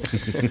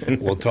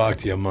 We'll talk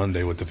to you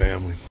Monday with the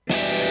family.